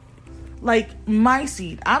 Like, my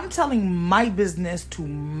seed. I'm telling my business to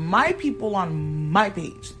my people on my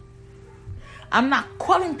page. I'm not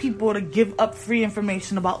calling people to give up free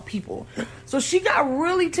information about people. So she got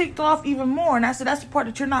really ticked off even more. And I said, that's the part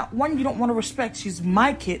that you don't want to respect. She's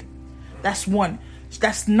my kid. That's one.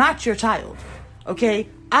 That's not your child. Okay?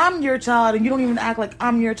 I'm your child, and you don't even act like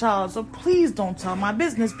I'm your child. So please don't tell my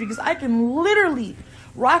business, because I can literally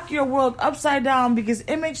rock your world upside down, because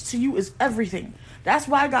image to you is everything. That's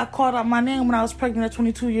why I got called out my name when I was pregnant at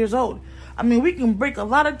 22 years old. I mean, we can break a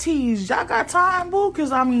lot of T's. Y'all got time, boo?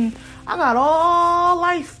 Because, I mean, I got all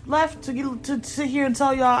life left to sit here and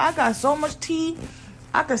tell y'all. I got so much tea.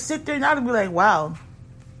 I could sit there and y'all could be like, wow,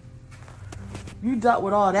 you dealt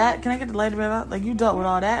with all that. Can I get the light out? Like, you dealt with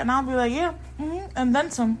all that. And I'll be like, yeah, and then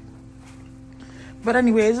some. But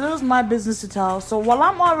anyways, it was my business to tell. So while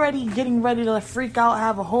I'm already getting ready to freak out,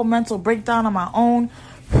 have a whole mental breakdown on my own,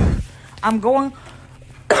 I'm going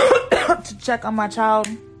to check on my child.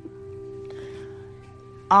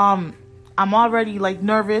 I'm already like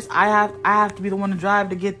nervous. I have to be the one to drive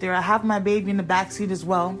to get there. I have my baby in the back seat as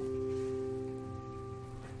well.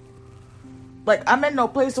 Like, I'm in no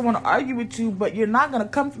place to want to argue with you, but you're not going to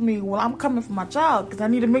come for me when I'm coming for my child, because I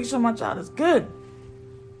need to make sure my child is good.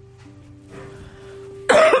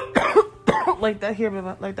 Like that here,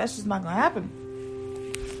 like that's just not going to happen.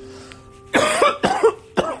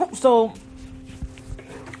 So,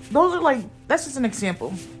 those are like, that's just an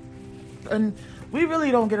example. And we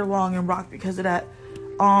really don't get along in Rock because of that.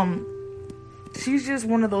 She's just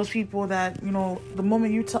one of those people that, you know, the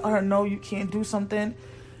moment you tell her no, you can't do something,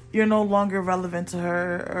 you're no longer relevant to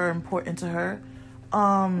her or important to her.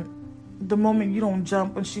 The moment you don't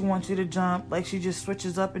jump when she wants you to jump, like she just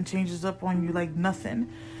switches up and changes up on you like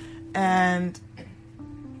nothing. And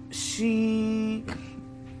she,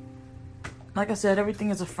 like I said,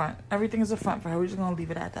 everything is a front. Everything is a front for her. We're just going to leave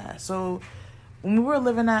it at that. So when we were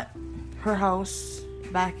living at her house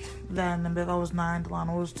back then, and I was 9,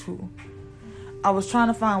 Delano was 2, I was trying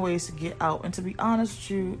to find ways to get out. And to be honest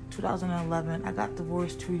with you, 2011, I got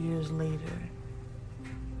divorced 2 years later.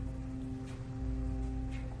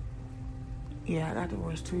 Yeah, I got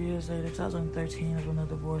divorced 2 years later. 2013 is when the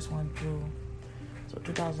divorce went through. So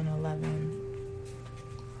 2011.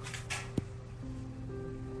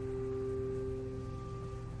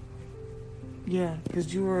 Yeah,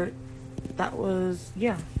 because you were, that was,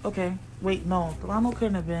 yeah, okay. Wait, no, Delano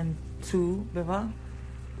couldn't have been 2, Biva.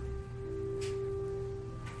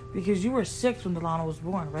 Because you were 6 when Delano was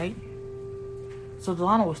born, right? So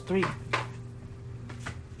Delano was 3.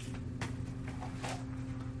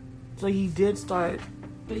 So he did start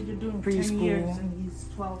But you're doing preschool. 10 years and he's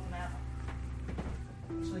 12 now.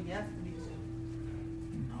 So you have to be 2.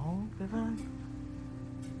 No, Biva.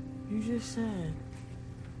 You just said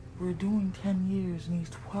we're doing 10 years and he's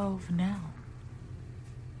 12 now.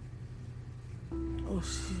 Oh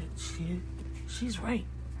shit. She's right.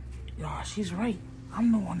 Y'all, she's right.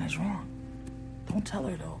 I'm the one that's wrong. Don't tell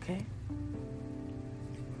her though, okay?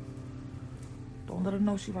 Don't let her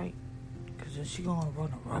know she's right. Cause then she gonna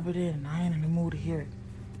rub it in and I ain't in the mood to hear it.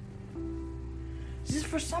 Just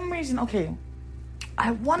for some reason, okay,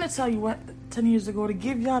 I want to tell you what 10 years ago to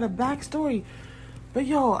give y'all the backstory. But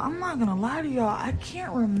yo, I'm not gonna lie to y'all, I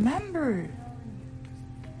can't remember.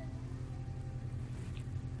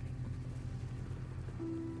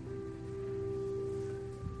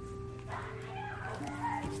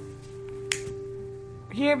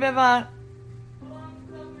 Here, Biva.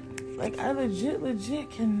 Like, I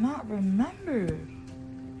legit cannot remember.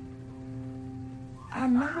 I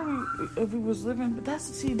remember if we was living, but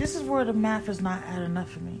this is where the math is not adding up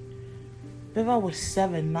for me. Biva was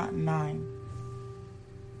 7, not 9.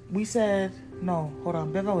 We said, no, hold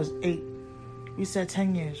on, Biva was 8. We said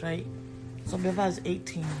 10 years, right? So Biva is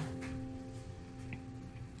 18.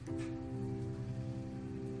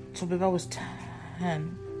 So Biva was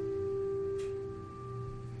 10.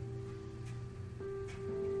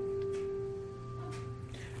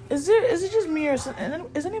 Is it just me or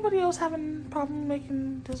is anybody else having a problem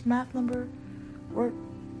making this math number work?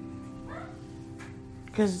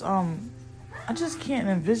 Because I just can't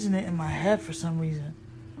envision it in my head for some reason.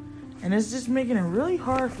 And it's just making it really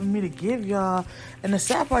hard for me to give y'all. And the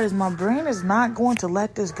sad part is my brain is not going to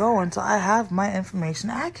let this go until I have my information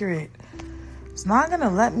accurate. It's not going to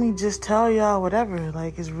let me just tell y'all whatever.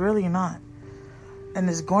 Like, it's really not. And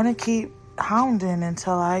it's going to keep hounding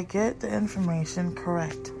until I get the information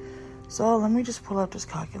correct. So let me just pull up this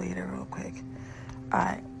calculator real quick.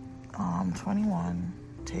 Alright. 21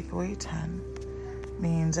 take away 10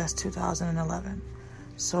 means that's 2011.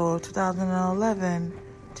 So 2011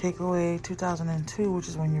 take away 2002, which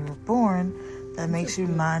is when you were born, that makes you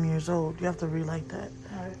 9 years old. You have to read like that.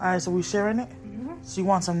 Alright, so we sharing it? Mm-hmm. So you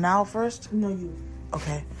want some now first? No, you.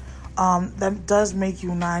 Okay. That does make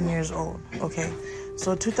you 9 years old. Okay.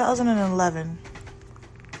 So 2011.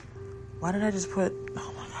 Why did I just put...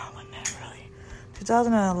 Oh my God, wasn't that really?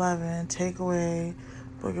 2011 take away...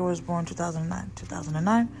 Booger was born 2009.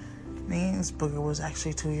 2009 means Booger was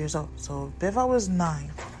actually 2 years old. So Biva was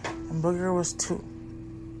 9 and Booger was 2.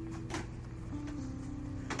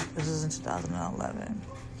 This is in 2011.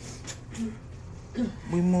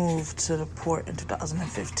 We moved to the port in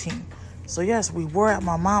 2015. So yes, we were at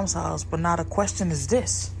my mom's house, but now the question is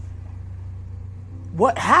this.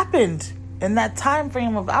 What happened in that time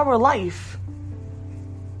frame of our life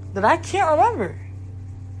that I can't remember?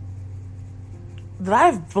 That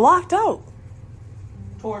I've blocked out?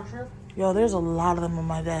 Torture? Yo, there's a lot of them on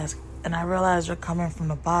my desk. And I realize they're coming from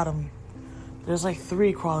the bottom. There's like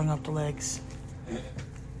 3 crawling up the legs.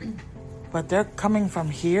 But they're coming from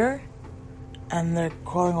here. And they're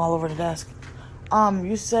crawling all over the desk.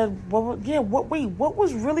 You said, what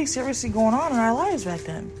was really seriously going on in our lives back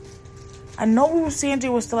then? I know Sandy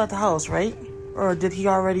was still at the house, right? Or did he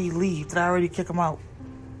already leave? Did I already kick him out?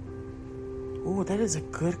 Ooh, that is a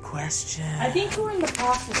good question. I think you were in the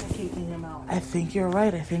process of kicking him out. I think you're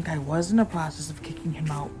right. I think I was in the process of kicking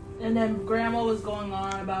him out. And then Grandma was going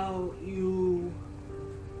on about you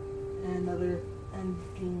and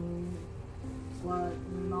being slut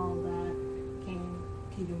and all that.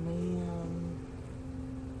 Keeping me and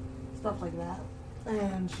stuff like that.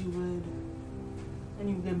 And you would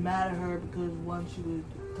get mad at her because once you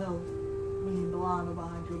would tell me and Delana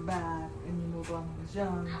behind your back, and you know Delana was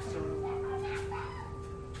young,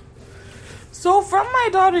 So from my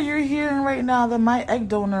daughter, you're hearing right now that my egg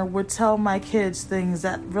donor would tell my kids things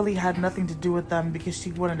that really had nothing to do with them because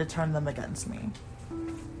she wanted to turn them against me.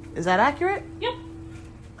 Is that accurate? Yep.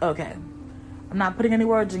 Okay. I'm not putting any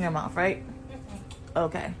words in your mouth, right?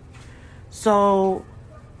 Okay. So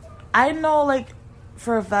I know, like,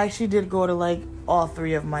 for a fact, she did go to, like, all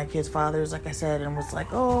three of my kids' fathers, like I said, and was like,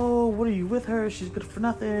 oh, what are you with her? She's good for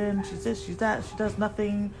nothing. She's this, she's that. She does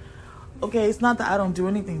nothing. Okay, it's not that I don't do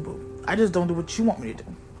anything, boo. I just don't do what you want me to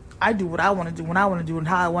do. I do what I want to do when I want to do and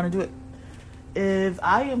how I want to do it. If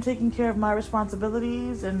I am taking care of my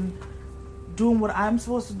responsibilities and doing what I'm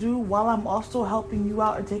supposed to do while I'm also helping you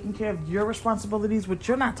out and taking care of your responsibilities, which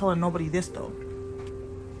you're not telling nobody this, though.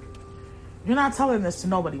 You're not telling this to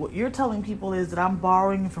nobody. What you're telling people is that I'm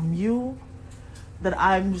borrowing from you, that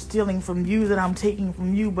I'm stealing from you, that I'm taking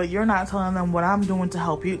from you, but you're not telling them what I'm doing to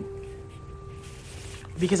help you.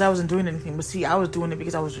 Because I wasn't doing anything. But see, I was doing it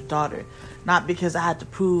because I was your daughter, not because I had to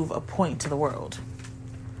prove a point to the world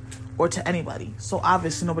or to anybody. So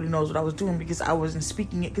obviously nobody knows what I was doing because I wasn't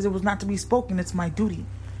speaking it, because it was not to be spoken. It's my duty.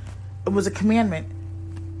 It was a commandment.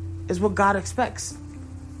 It's what God expects.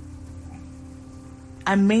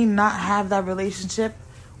 I may not have that relationship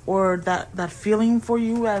or that feeling for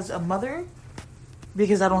you as a mother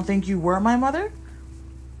because I don't think you were my mother.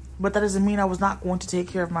 But that doesn't mean I was not going to take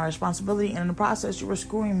care of my responsibility. And in the process, you were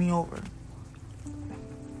screwing me over.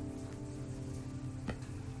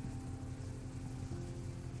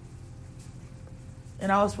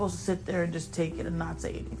 And I was supposed to sit there and just take it and not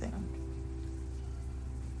say anything.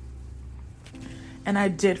 And I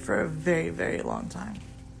did for a very, very long time.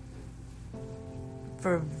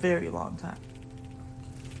 For a very long time.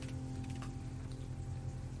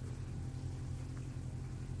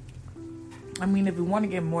 I mean, if we want to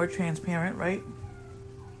get more transparent, right?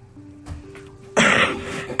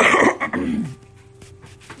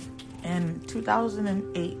 In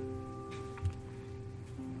 2008,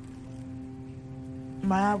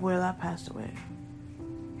 my abuela passed away.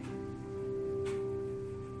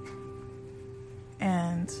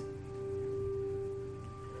 And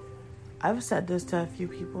I've said this to a few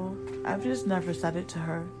people. I've just never said it to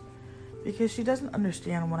her because she doesn't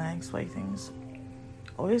understand when I explain things.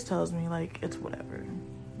 Always tells me, like, it's whatever.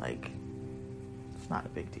 Like, it's not a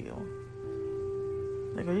big deal.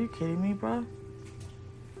 Like, are you kidding me, bro?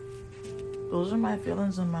 Those are my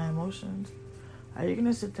feelings and my emotions. Are you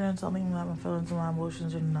gonna sit there and tell me that my feelings and my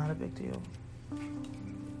emotions are not a big deal?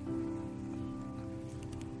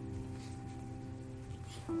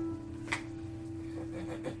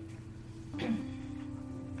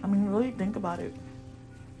 I mean, really think about it.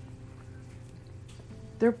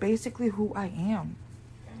 They're basically who I am.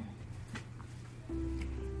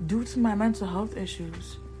 Due to my mental health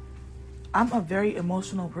issues, I'm a very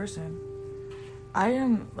emotional person. I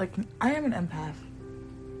am an empath.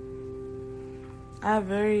 I have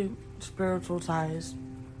very spiritual ties.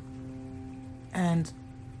 And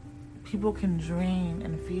people can drain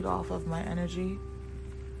and feed off of my energy.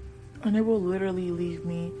 And it will literally leave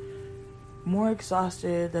me more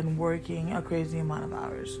exhausted than working a crazy amount of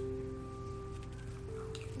hours.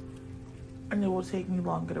 And it will take me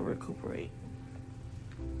longer to recuperate.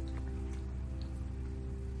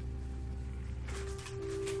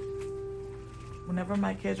 Whenever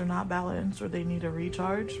my kids are not balanced or they need a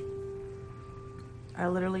recharge, I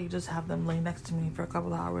literally just have them lay next to me for a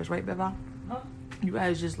couple of hours, right, Beva? Huh? You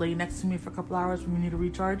guys just lay next to me for a couple of hours when you need a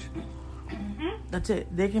recharge. That's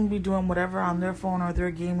it. They can be doing whatever on their phone or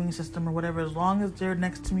their gaming system or whatever. As long as they're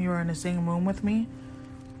next to me or in the same room with me,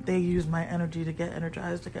 they use my energy to get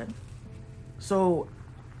energized again. So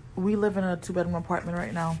we live in a 2-bedroom apartment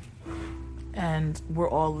right now, and we're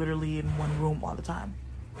all literally in one room all the time,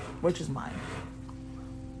 which is mine.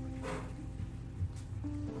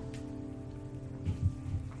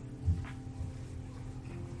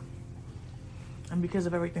 And because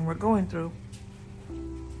of everything we're going through,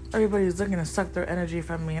 everybody's looking to suck their energy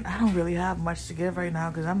from me, and I don't really have much to give right now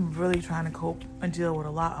because I'm really trying to cope and deal with a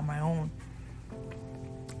lot on my own.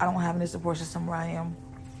 I don't have any support system where I am,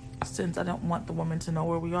 since I don't want the woman to know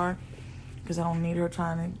where we are, because I don't need her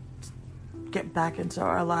trying to get back into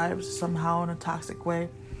our lives somehow in a toxic way.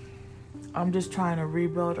 I'm just trying to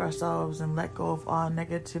rebuild ourselves and let go of all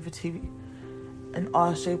negativity in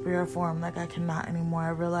all shape or form. Like, I cannot anymore. I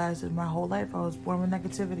realized in my whole life I was born with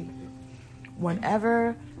negativity.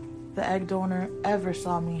 Whenever the egg donor ever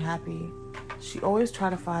saw me happy, she always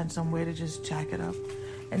tried to find some way to just jack it up.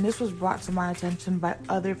 And this was brought to my attention by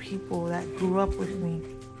other people that grew up with me.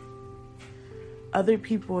 Other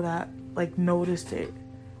people that, like, noticed it.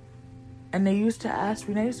 And they used to ask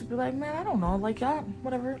me, and I used to be like, man, I don't know, like, yeah,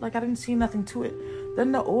 whatever. Like, I didn't see nothing to it.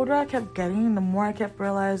 Then the older I kept getting, the more I kept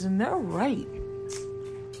realizing they're right.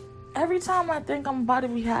 Every time I think I'm about to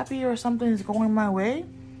be happy or something is going my way,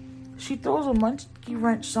 she throws a monkey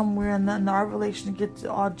wrench somewhere, and then our relationship gets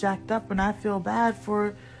all jacked up, and I feel bad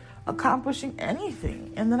for accomplishing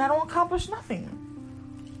anything. And then I don't accomplish nothing.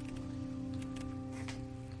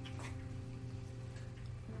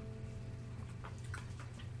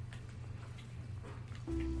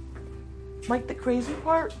 Like, the crazy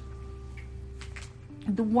part,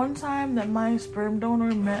 the one time that my sperm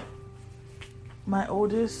donor met my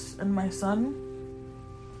oldest and my son,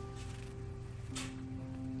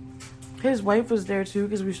 his wife was there too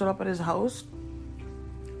because we showed up at his house.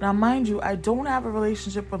 Now, mind you, I don't have a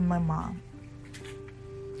relationship with my mom.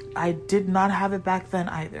 I did not have it back then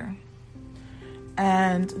either.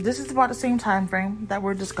 And this is about the same time frame that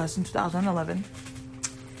we're discussing, 2011.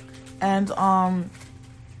 And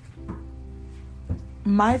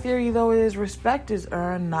my theory, though, is respect is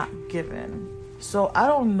earned, not given. So I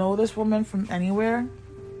don't know this woman from anywhere.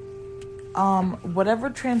 Whatever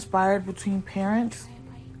transpired between parents,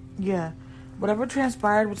 whatever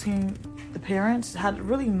transpired between the parents had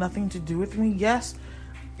really nothing to do with me. Yes,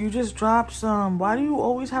 you just dropped some. Why do you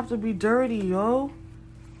always have to be dirty, yo?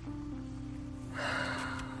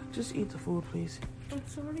 Just eat the food, please.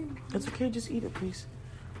 It's okay, just eat it, please.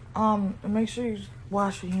 And make sure you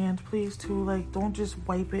wash your hands, please, too. Like, don't just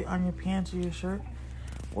wipe it on your pants or your shirt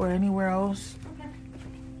or anywhere else. Okay.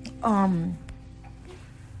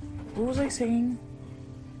 What was I saying?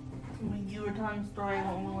 When you were telling the story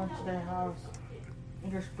when we went to their house,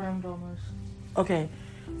 your sperm donors. Okay,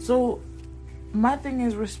 so my thing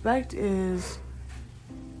is respect is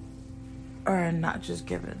earned, not just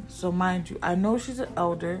given. So mind you, I know she's an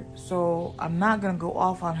elder, so I'm not gonna go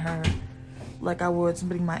off on her like I would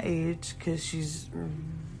somebody my age, because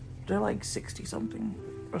they're like 60 something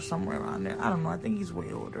or somewhere around there. I don't know. I think he's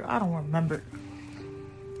way older. I don't remember.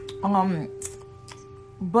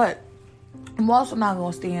 But I'm also not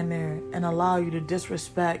gonna stand there and allow you to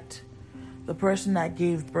disrespect the person that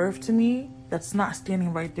gave birth to me, that's not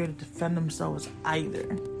standing right there to defend themselves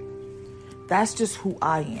either. That's just who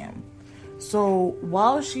I am. So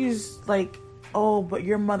while she's like, oh, but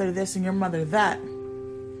your mother this and your mother that,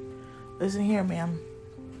 listen here, ma'am.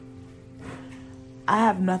 I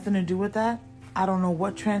have nothing to do with that. I don't know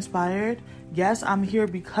what transpired. Yes, I'm here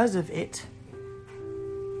because of it.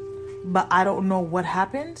 But I don't know what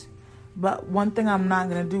happened. But one thing I'm not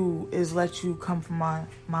going to do is let you come for my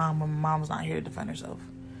mom when my mom's not here to defend herself.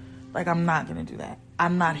 Like, I'm not going to do that.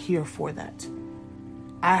 I'm not here for that.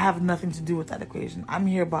 I have nothing to do with that equation. I'm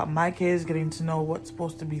here about my kids getting to know what's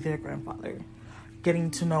supposed to be their grandfather.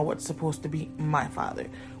 Getting to know what's supposed to be my father.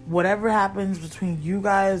 Whatever happens between you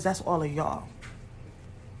guys, that's all of y'all.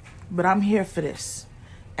 But I'm here for this.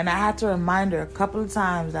 And I had to remind her a couple of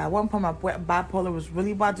times that at one point my bipolar was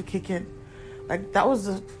really about to kick in. Like, that was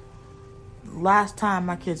the last time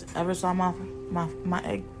my kids ever saw my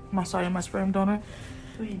sperm donor.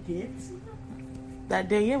 So you did? That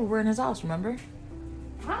day, yeah, we were in his house, remember?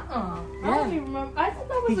 I Yeah. don't even remember. I thought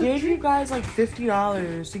that was He gave you guys like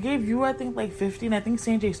 $50. He gave you, I think, like $50, and I think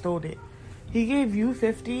Sanjay stole it. He gave you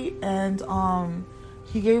 $50, and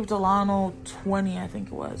he gave Delano $20, I think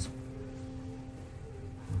it was.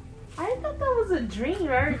 I thought that was a dream.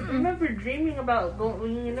 I remember dreaming about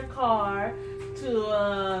going in a car to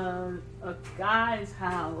a guy's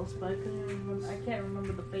house, but I can't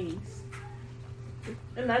remember the face.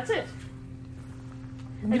 And that's it.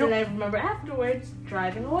 And then I remember afterwards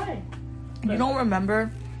driving away. You don't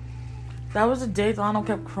remember? That was the day Delano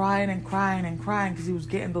kept crying and crying and crying because he was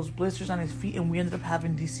getting those blisters on his feet, and we ended up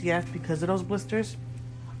having DCF because of those blisters.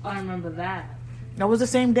 I remember that. That was the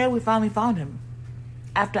same day we finally found him.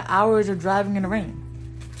 After hours of driving in the rain.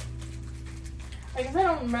 I guess I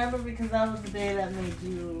don't remember because that was the day that made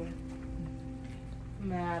you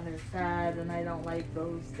mad or sad, and I don't like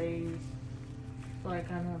those days. So I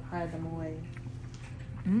kind of hide them away.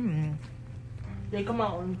 They come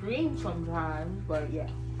out in dreams sometimes, but yeah.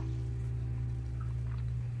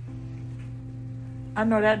 I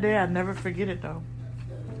know that day I'll never forget it though.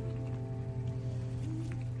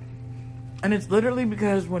 And it's literally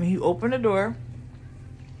because when he opened the door,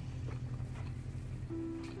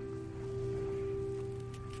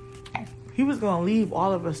 he was going to leave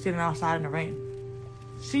all of us standing outside in the rain.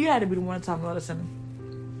 She had to be the one to tell me, listen,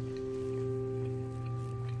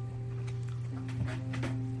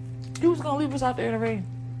 he was going to leave us out there in the rain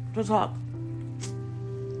to talk.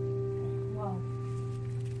 Wow.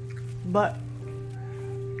 But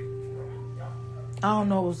I don't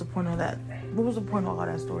know what was the point of that. What was the point of all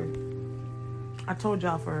that story? I told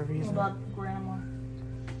y'all for a reason. About grandma.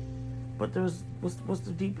 But there was what's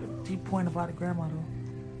the deep point about a grandma though?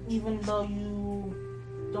 Even though you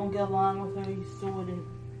don't get along with her, you still wouldn't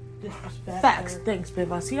disrespect Facts. her. Thanks,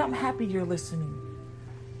 Biv. I see. I'm happy you're listening,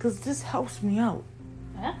 cause this helps me out.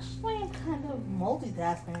 Actually, I'm kind of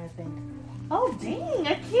multitasking, I think. Oh, dang,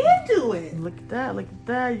 I can do it. Look at that. Look at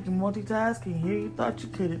that. You can multitask, and here you thought you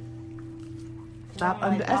couldn't. Stop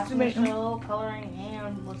I'm underestimating. watching the show, coloring,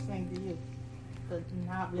 and listening to you. But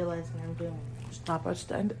not realizing I'm doing it. Stop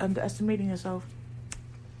underestimating yourself.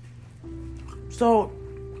 So,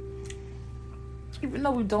 even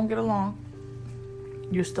though we don't get along,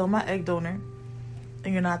 you're still my egg donor,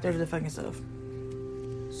 and you're not there to defend yourself.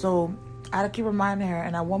 So, I had to keep reminding her,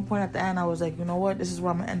 and at one point at the end, I was like, you know what? This is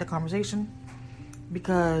where I'm going to end the conversation,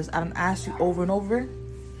 because I done asked you over and over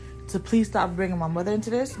to please stop bringing my mother into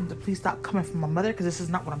this, and to please stop coming from my mother, because this is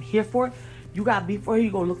not what I'm here for. You got beef for her,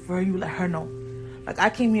 you go look for her, you let her know. Like,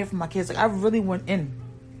 I came here for my kids. Like, I really went in.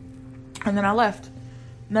 And then I left.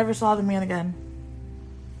 Never saw the man again.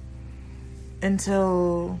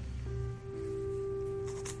 Until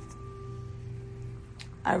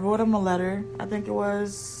I wrote him a letter. I think it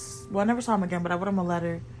was... Well, I never saw him again, but I wrote him a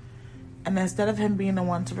letter. And instead of him being the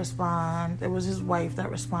one to respond, it was his wife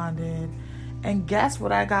that responded. And guess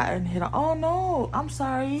what I got in here? Oh, no. I'm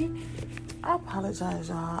sorry. I apologize,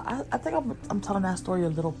 y'all. I think I'm telling that story a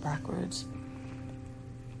little backwards.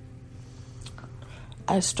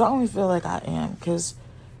 I strongly feel like I am, because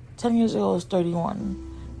 10 years ago I was 31.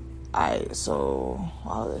 But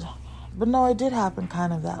no, it did happen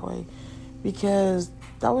kind of that way, because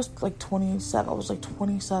that was like 27. I was like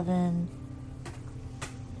 27,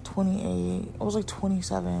 28. I was like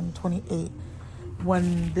 27, 28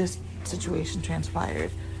 when this situation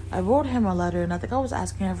transpired. I wrote him a letter, and I think I was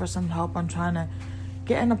asking him for some help on trying to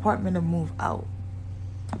get an apartment and move out,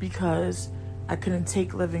 because I couldn't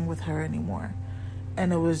take living with her anymore.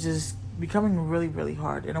 And it was just becoming really, really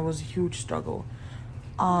hard. And it was a huge struggle.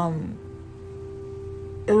 It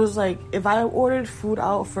was like, if I ordered food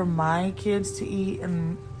out for my kids to eat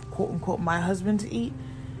and quote unquote my husband to eat,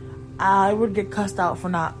 I would get cussed out for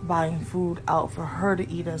not buying food out for her to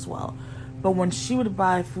eat as well. But when she would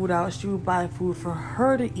buy food out, she would buy food for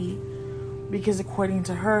her to eat, because according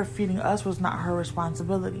to her, feeding us was not her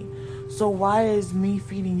responsibility. So why is me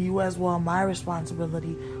feeding you as well my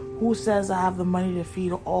responsibility? Who says I have the money to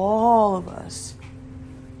feed all of us?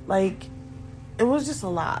 Like, it was just a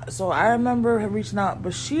lot. So I remember her reaching out,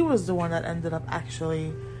 but she was the one that ended up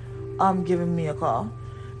actually giving me a call.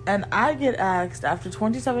 And I get asked, after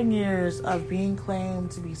 27 years of being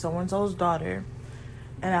claimed to be so-and-so's daughter,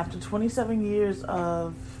 and after 27 years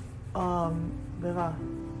of Viva.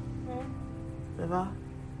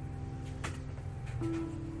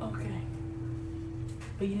 Okay.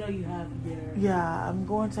 But you know you have your... Yeah, I'm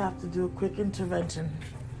going to have to do a quick intervention.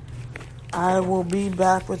 I will be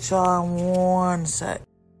back with y'all in one sec.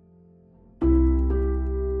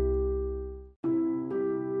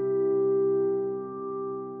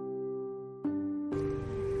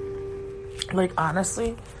 Like,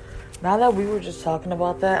 honestly, now that we were just talking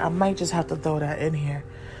about that, I might just have to throw that in here.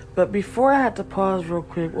 But before, I had to pause real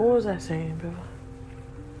quick. What was I saying, Bill?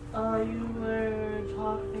 You were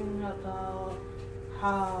talking about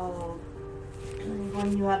how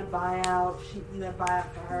when you had to buy out, you had to buy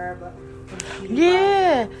out for her, but when she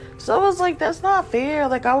Yeah. So it was like, that's not fair.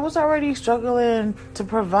 Like, I was already struggling to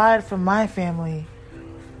provide for my family.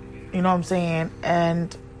 You know what I'm saying?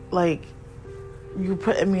 And, like, you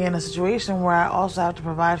putting me in a situation where I also have to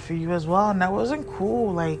provide for you as well, and that wasn't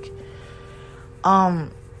cool. Like,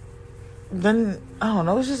 then I don't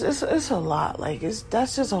know. It's just it's a lot. Like,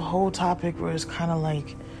 that's just a whole topic where it's kind of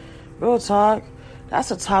like, real talk.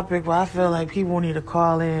 That's a topic where I feel like people need to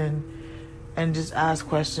call in and just ask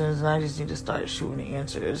questions, and I just need to start shooting the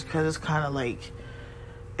answers, because it's kind of like,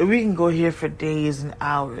 we can go here for days and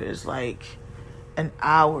hours, like. And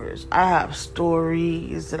hours. I have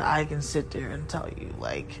stories that I can sit there and tell you.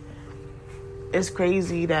 Like, it's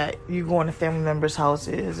crazy that you go into family members'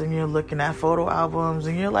 houses and you're looking at photo albums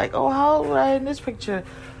and you're like, oh, how old was I in this picture?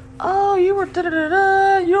 Oh, you were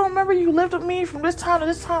da-da-da-da. You don't remember you lived with me from this time to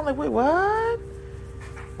this time? Like, wait, what?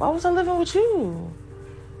 Why was I living with you?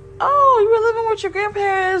 Oh, you were living with your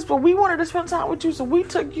grandparents, but we wanted to spend time with you, so we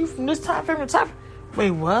took you from this time frame to time. Wait,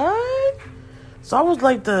 what? So I was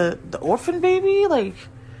like the orphan baby, like,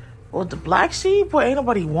 or the black sheep, where ain't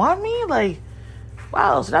nobody want me? Like,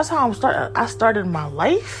 wow, so that's how I started my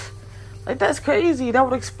life? Like, that's crazy. That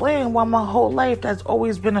would explain why my whole life that's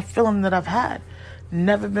always been a feeling that I've had.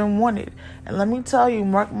 Never been wanted. And let me tell you,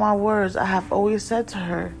 mark my words, I have always said to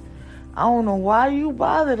her, I don't know why you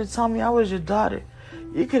bothered to tell me I was your daughter.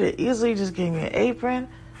 You could have easily just gave me an apron,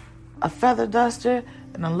 a feather duster,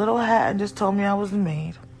 and a little hat and just told me I was the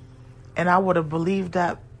maid. And I would have believed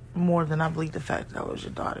that more than I believed the fact that I was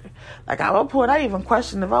your daughter. Like, at one point, I even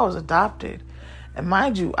questioned if I was adopted. And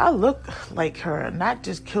mind you, I look like her, and that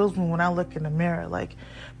just kills me when I look in the mirror. Like,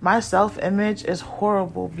 my self-image is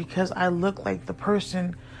horrible because I look like the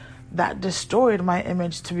person that destroyed my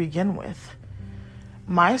image to begin with.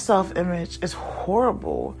 My self-image is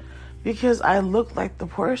horrible because I look like the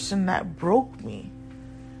person that broke me.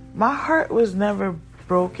 My heart was never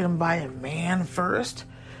broken by a man first.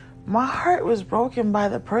 My heart was broken by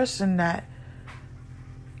the person that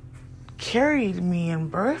carried me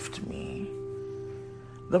and birthed me.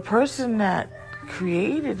 The person that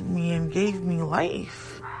created me and gave me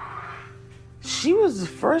life. She was the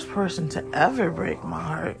first person to ever break my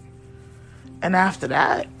heart. And after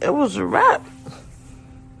that, it was a wrap.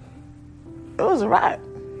 It was a wrap.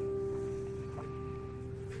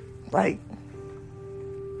 Like,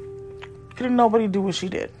 couldn't nobody do what she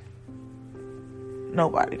did.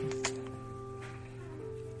 Nobody.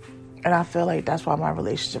 And I feel like that's why my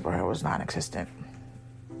relationship with her was non-existent.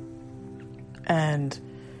 And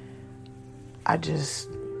I just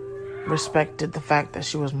respected the fact that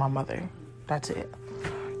she was my mother. That's it.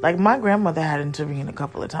 Like, my grandmother had intervened a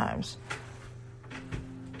couple of times.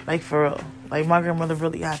 Like, for real. Like, my grandmother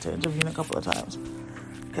really had to intervene a couple of times.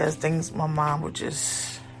 Because things, my mom would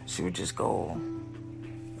just, she would just go,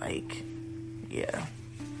 like, yeah.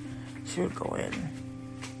 She would go in.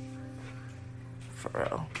 For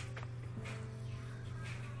real.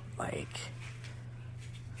 Like,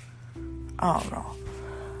 I don't know.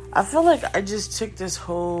 I feel like I just took this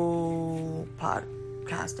whole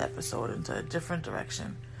podcast episode into a different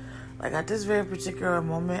direction. Like, at this very particular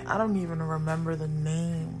moment, I don't even remember the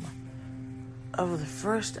name of the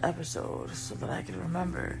first episode so that I can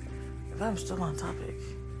remember if I'm still on topic.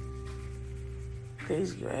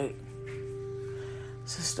 Crazy, right?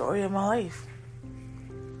 It's the story of my life.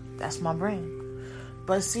 That's my brain.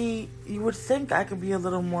 But see, you would think I could be a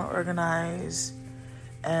little more organized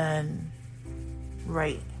and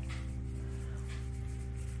right.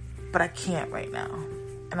 But I can't right now.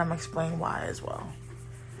 And I'm going to explain why as well.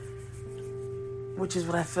 Which is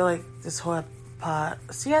what I feel like this whole pod...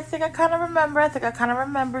 See, I think I kind of remember.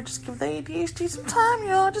 Just give the ADHD some time,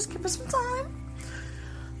 y'all. Just give it some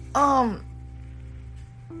time.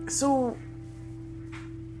 So,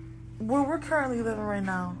 where we're currently living right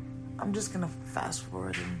now, I'm just going to fast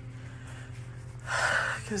forward.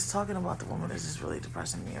 Because talking about the woman is just really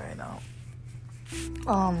depressing me right now.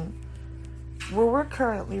 Where we're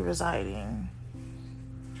currently residing,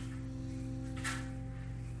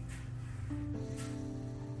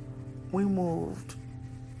 we moved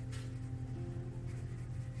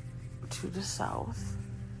to the south.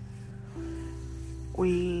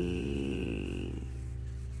 We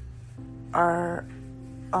are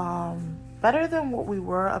better than what we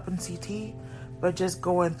were up in CT, but just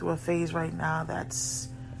going through a phase right now that's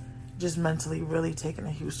just mentally really taking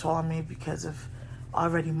a huge toll on me because of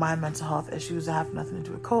already my mental health issues that have nothing to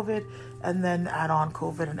do with COVID, and then add on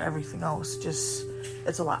COVID and everything else. Just,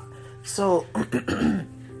 it's a lot. So, the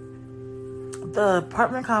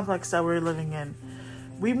apartment complex that we're living in,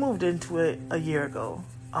 we moved into it a year ago.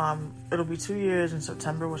 It'll be 2 years in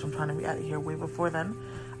September, which I'm trying to be out of here way before then.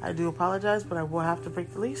 I do apologize, but I will have to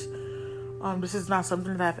break the lease. This is not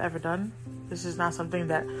something that I've ever done. This is not something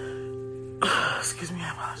that... Excuse me,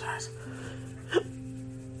 I apologize.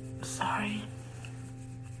 Sorry.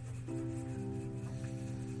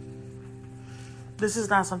 This is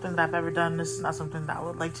not something that I've ever done. This is not something that I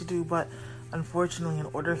would like to do, but unfortunately, in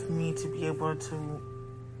order for me to be able to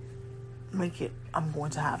make it, I'm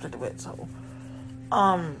going to have to do it. So,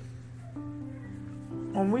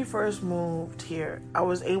 when we first moved here, I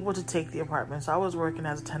was able to take the apartment. So I was working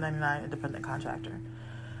as a 1099 independent contractor.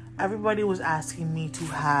 Everybody was asking me to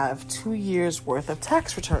have 2 years worth of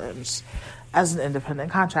tax returns as an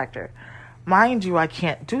independent contractor. Mind you, I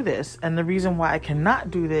can't do this. And the reason why I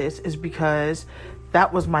cannot do this is because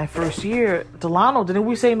that was my first year. Delano, didn't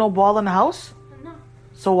we say no ball in the house? No.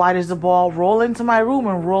 So why does the ball roll into my room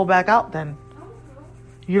and roll back out then?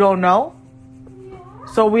 You don't know? Yeah.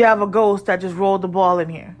 So we have a ghost that just rolled the ball in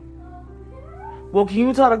here. Well, can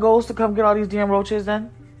you tell the ghost to come get all these damn roaches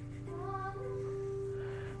then?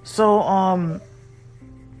 So,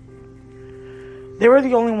 they were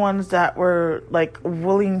the only ones that were, like,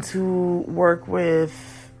 willing to work with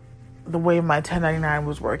the way my 1099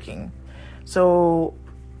 was working. So,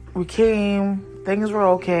 we came, things were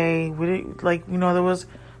okay. We didn't, like, you know, there was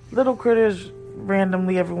little critters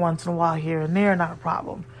randomly every once in a while here and there, not a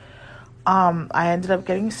problem. I ended up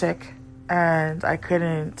getting sick, and I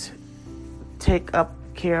couldn't take up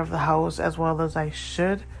care of the house as well as I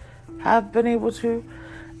should have been able to.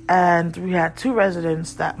 And we had 2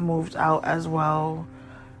 residents that moved out as well.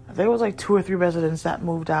 There was like 2 or 3 residents that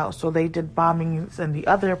moved out, so they did bombings in the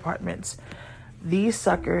other apartments. These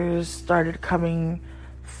suckers started coming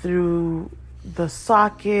through the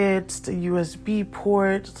sockets, the USB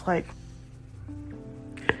ports. Like,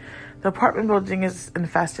 the apartment building is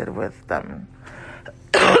infested with them.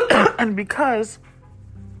 And because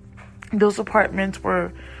those apartments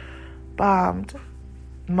were bombed,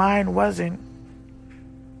 mine wasn't,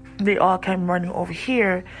 they all came running over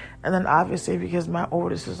here. And then obviously because my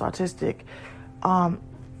oldest is autistic, and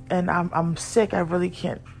I'm sick, I really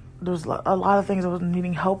can't, there's a lot of things I was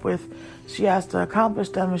needing help with. She has to accomplish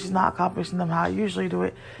them, and she's not accomplishing them how I usually do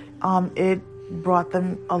it. It brought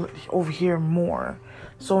them over here more.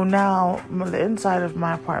 So now the inside of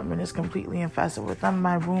my apartment is completely infested with them.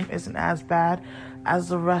 My room isn't as bad as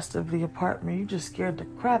the rest of the apartment. You just scared the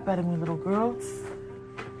crap out of me, little girl.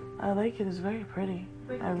 I like it. It's very pretty.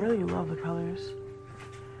 I really love the colors.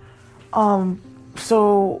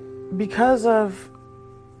 So because of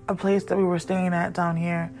a place that we were staying at down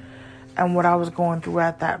here and what I was going through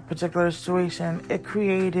at that particular situation, it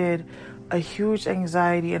created a huge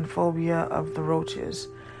anxiety and phobia of the roaches.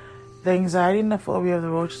 The anxiety and the phobia of the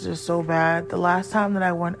roaches is so bad. The last time that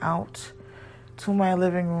I went out to my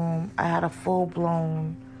living room, I had a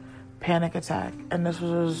full-blown panic attack. And this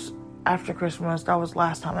was after Christmas. That was the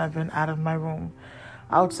last time I've been out of my room.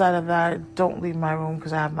 Outside of that, I don't leave my room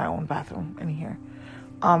because I have my own bathroom in here.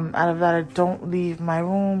 Out of that, I don't leave my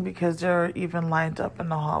room because they're even lined up in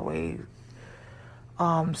the hallway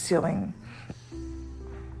ceiling.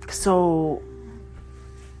 So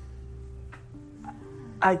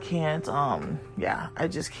I can't, I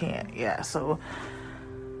just can't. Yeah, so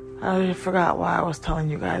I forgot why I was telling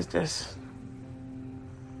you guys this.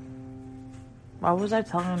 Why was I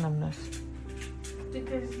telling them this?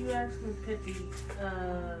 Because you asked me pity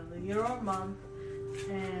the year or month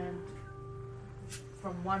and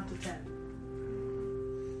from 1 to 10.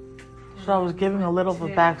 So I was giving a little of a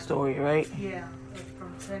backstory, right? Yeah,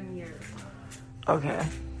 from 10 years. Okay.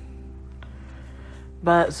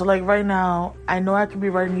 But so like right now, I know I could be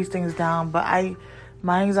writing these things down, but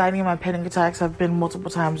my anxiety and my panic attacks have been multiple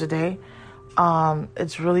times a day.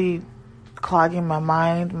 It's really clogging my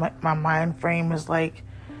mind. My mind frame is like,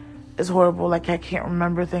 it's horrible. Like I can't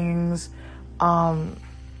remember things. I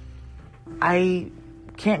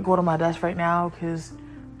can't go to my desk right now because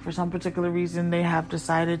for some particular reason they have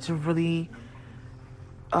decided to really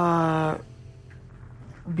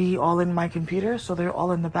be all in my computer. So they're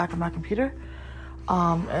all in the back of my computer.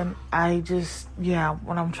 And I just,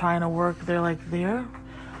 when I'm trying to work, they're like there.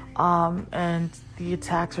 And the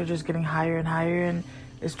attacks are just getting higher and higher, and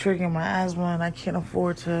it's triggering my asthma, and I can't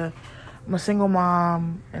afford to. I'm a single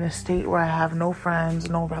mom in a state where I have no friends,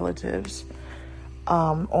 no relatives,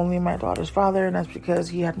 only my daughter's father, and that's because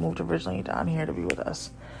he had moved originally down here to be with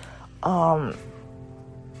us.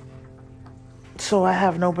 So I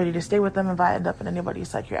have nobody to stay with them if I end up in anybody's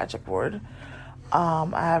psychiatric ward. I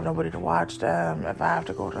have nobody to watch them if I have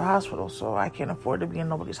to go to the hospital, so I can't afford to be in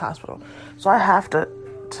nobody's hospital. So I have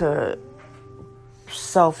to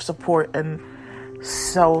self-support and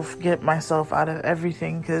get myself out of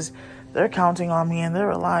everything because they're counting on me and they're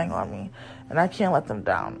relying on me, and I can't let them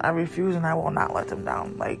down. I refuse, and I will not let them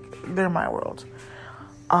down. Like, they're my world.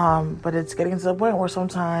 But it's getting to the point where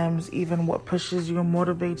sometimes even what pushes you and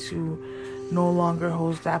motivates you no longer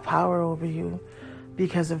holds that power over you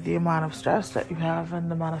because of the amount of stress that you have and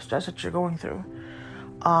the amount of stress that you're going through.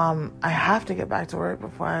 I have to get back to work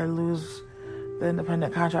before I lose the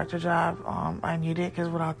independent contractor job. I need it because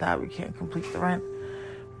without that, we can't complete the rent.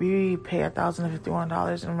 We pay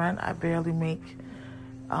 $1,051 in rent. I barely make,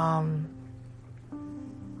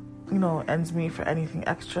 ends meet for anything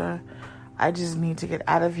extra. I just need to get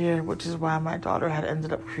out of here, which is why my daughter had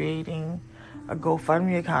ended up creating a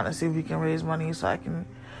GoFundMe account to see if we can raise money so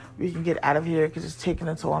we can get out of here because it's taking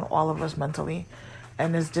a toll on all of us mentally,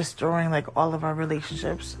 and it's destroying like all of our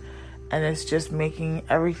relationships, and it's just making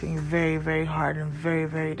everything very, very hard and very,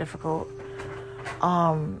 very difficult.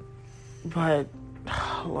 But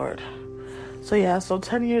Lord. So yeah, so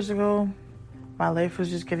 10 years ago, my life was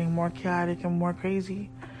just getting more chaotic and more crazy.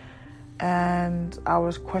 And I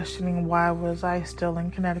was questioning, why was I still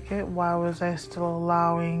in Connecticut? Why was I still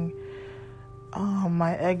allowing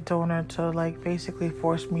my egg donor to like basically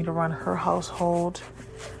force me to run her household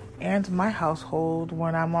and my household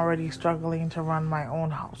when I'm already struggling to run my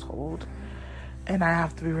own household? And I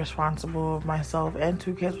have to be responsible of myself and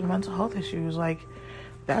 2 kids with mental health issues. Like,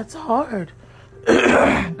 that's hard.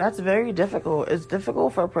 That's very difficult. It's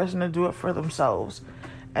difficult for a person to do it for themselves.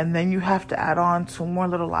 And then you have to add on 2 more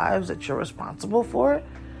little lives that you're responsible for.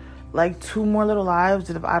 Like 2 more little lives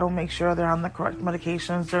that if I don't make sure they're on the correct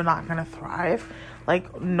medications, they're not going to thrive.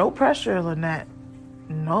 Like, no pressure, Lynette.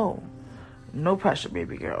 No pressure,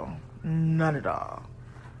 baby girl. None at all.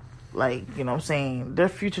 Like, you know what I'm saying? Their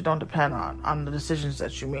future don't depend on the decisions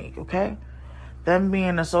that you make, okay? Them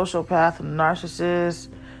being a sociopath, a narcissist,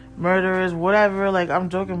 murderers, whatever, like, I'm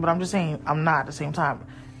joking, but I'm just saying I'm not at the same time.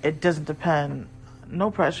 It doesn't depend.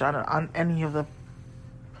 No pressure on any of the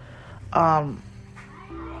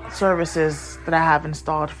services that I have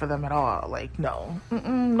installed for them at all. Like, no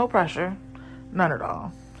pressure. None at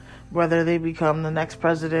all. Whether they become the next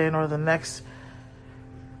president or the next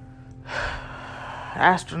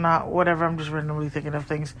astronaut, whatever, I'm just randomly thinking of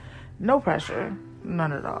things. No pressure.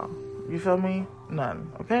 None at all. You feel me?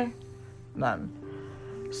 None. Okay? None.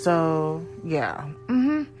 So, yeah.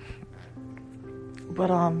 But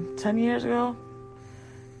 10 years ago,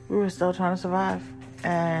 we were still trying to survive.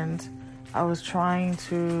 And I was trying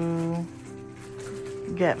to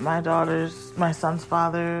get my son's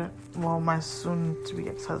father, my soon-to-be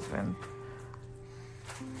ex-husband.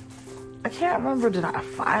 I can't remember, did I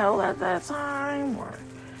file at that time? Or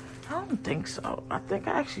I don't think so. I think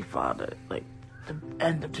I actually filed it like the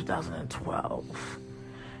end of 2012.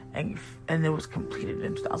 And it was completed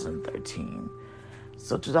in 2013.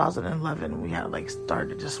 So 2011, we had like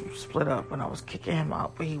started to just split up, and I was kicking him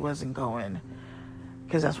out, but he wasn't going.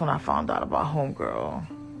 Because that's when I found out about Homegirl.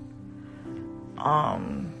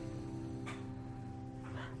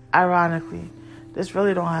 Ironically, this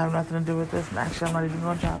really don't have nothing to do with this, and actually I'm not even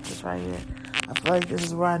going to drop this right here. I feel like this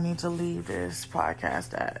is where I need to leave this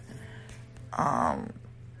podcast at.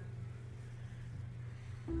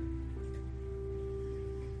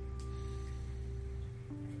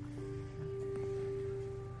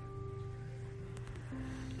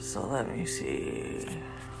 So let me see.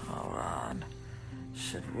 Hold on.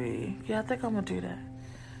 Should we? Yeah, I think I'm going to do that.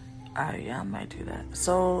 Alright, yeah, I might do that.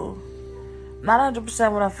 So, not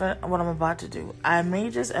 100% what I'm about to do. I may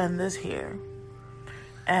just end this here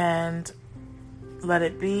and let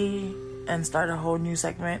it be and start a whole new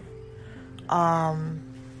segment. I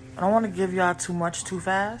don't want to give y'all too much too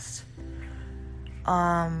fast.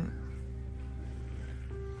 Yeah,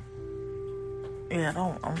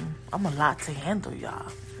 I'm a lot to handle,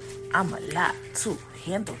 y'all. I'm a lot to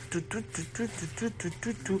handle.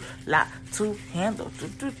 Lot to handle.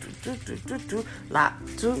 Lot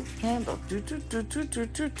to handle.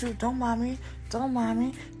 Don't mind me. Don't mind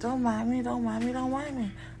me. Don't mind me. Don't mind me. Don't mind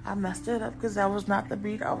me. I messed it up because that was not the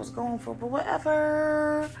beat I was going for. But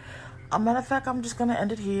whatever. A matter of fact, I'm just gonna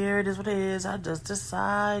end it here. It is what it is. I just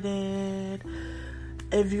decided.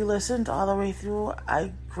 If you listened all the way through,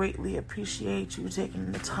 I greatly appreciate you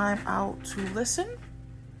taking the time out to listen.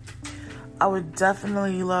 I would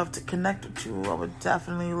definitely love to connect with you. I would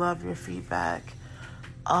definitely love your feedback.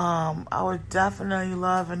 I would definitely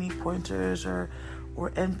love any pointers or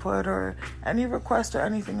input or any requests or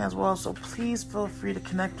anything as well. So please feel free to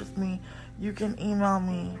connect with me. You can email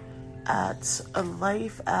me at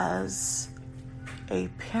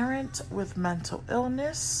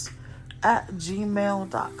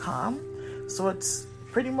lifeasaparentwithmentalillness@gmail.com. So it's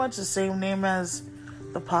pretty much the same name as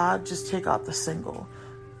the pod, just take out the single.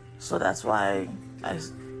 So that's why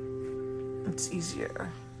it's easier.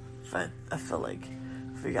 I feel like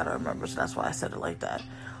if you gotta remember, so that's why I said it like that.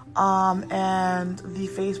 And the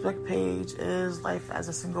Facebook page is Life as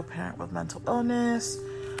a Single Parent with Mental Illness.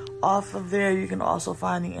 Off of there, you can also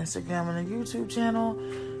find the Instagram and the YouTube channel.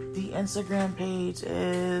 The Instagram page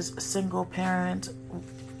is Single Parent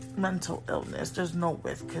Mental Illness. There's no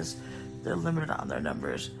with because they're limited on their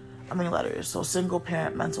letters. So Single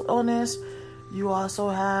Parent Mental Illness. You also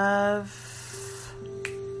have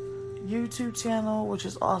YouTube channel, which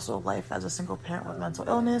is also Life as a Single Parent with Mental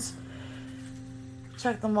Illness.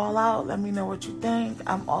 Check them all out. Let me know what you think.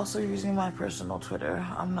 I'm also using my personal Twitter.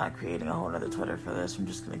 I'm not creating a whole other Twitter for this. I'm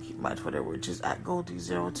just going to keep my Twitter, which is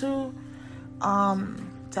 @Goldie02.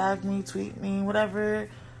 Tag me, tweet me, whatever.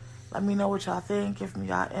 Let me know what y'all think. Give me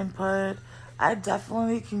y'all input. I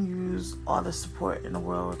definitely can use all the support in the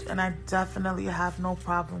world, and I definitely have no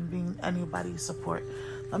problem being anybody's support.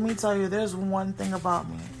 Let me tell you, there's one thing about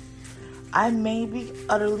me. I may be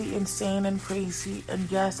utterly insane and crazy, and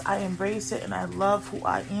yes, I embrace it and I love who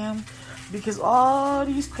I am, because all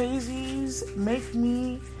these crazies make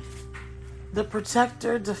me the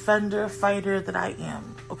protector, defender, fighter that I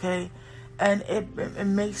am, okay? And it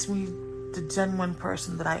makes me the genuine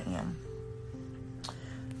person that I am.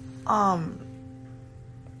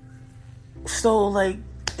 So, like,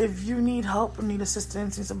 if you need help or need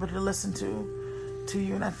assistance, need somebody to listen to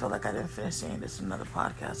you, and I feel like I didn't finish saying this in another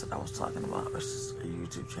podcast that I was talking about, or a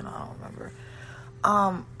YouTube channel, I don't remember.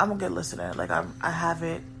 I'm a good listener. Like, I have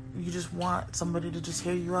it. You just want somebody to just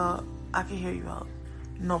hear you out, I can hear you out.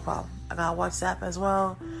 No problem. I got WhatsApp as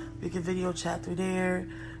well. We can video chat through there.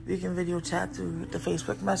 We can video chat through the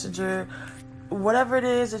Facebook Messenger. Whatever it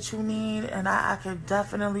is that you need, and I could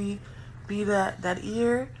definitely be that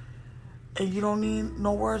ear. And you don't need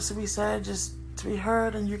no words to be said, just to be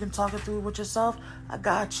heard, and you can talk it through with yourself. I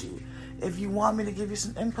got you. If you want me to give you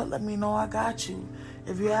some input, let me know. I got you.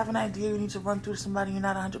 If you have an idea you need to run through somebody you're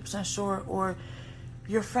not 100% sure, or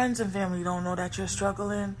your friends and family don't know that you're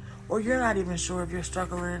struggling, or you're not even sure if you're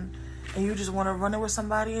struggling, and you just want to run it with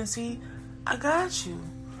somebody and see, I got you. You know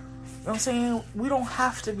what I'm saying? We don't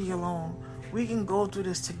have to be alone. We can go through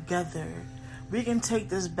this together. We can take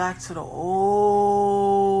this back to the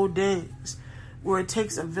old days where it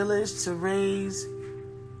takes a village to raise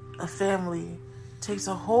a family. It takes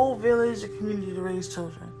a whole village, a community to raise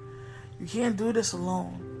children. You can't do this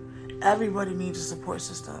alone. Everybody needs a support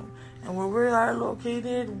system. And where we are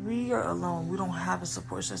located, we are alone. We don't have a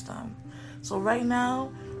support system. So right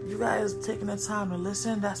now, you guys taking the time to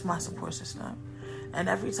listen, that's my support system. And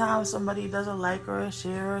every time somebody does a like or a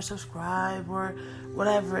share or a subscribe or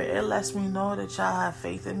whatever, it lets me know that y'all have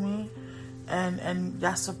faith in me and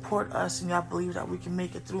y'all support us and y'all believe that we can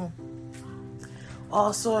make it through.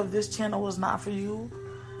 Also, if this channel was not for you,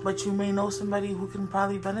 but you may know somebody who can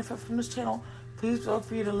probably benefit from this channel, please feel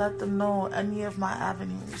free to let them know any of my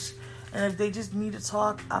avenues. And if they just need to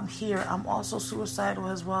talk, I'm here. I'm also suicidal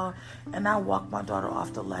as well, and I walk my daughter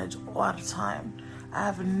off the ledge all the time. I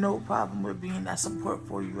have no problem with being that support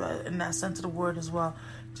for you in that sense of the word as well.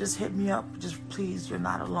 Just hit me up. Just please, you're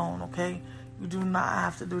not alone, okay? You do not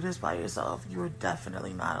have to do this by yourself. You're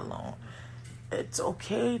definitely not alone. It's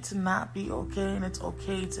okay to not be okay, and it's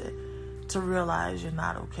okay to realize you're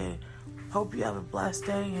not okay. Hope you have a blessed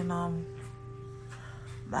day, and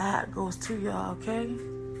my hat goes to y'all, okay?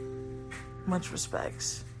 Much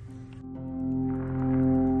respects.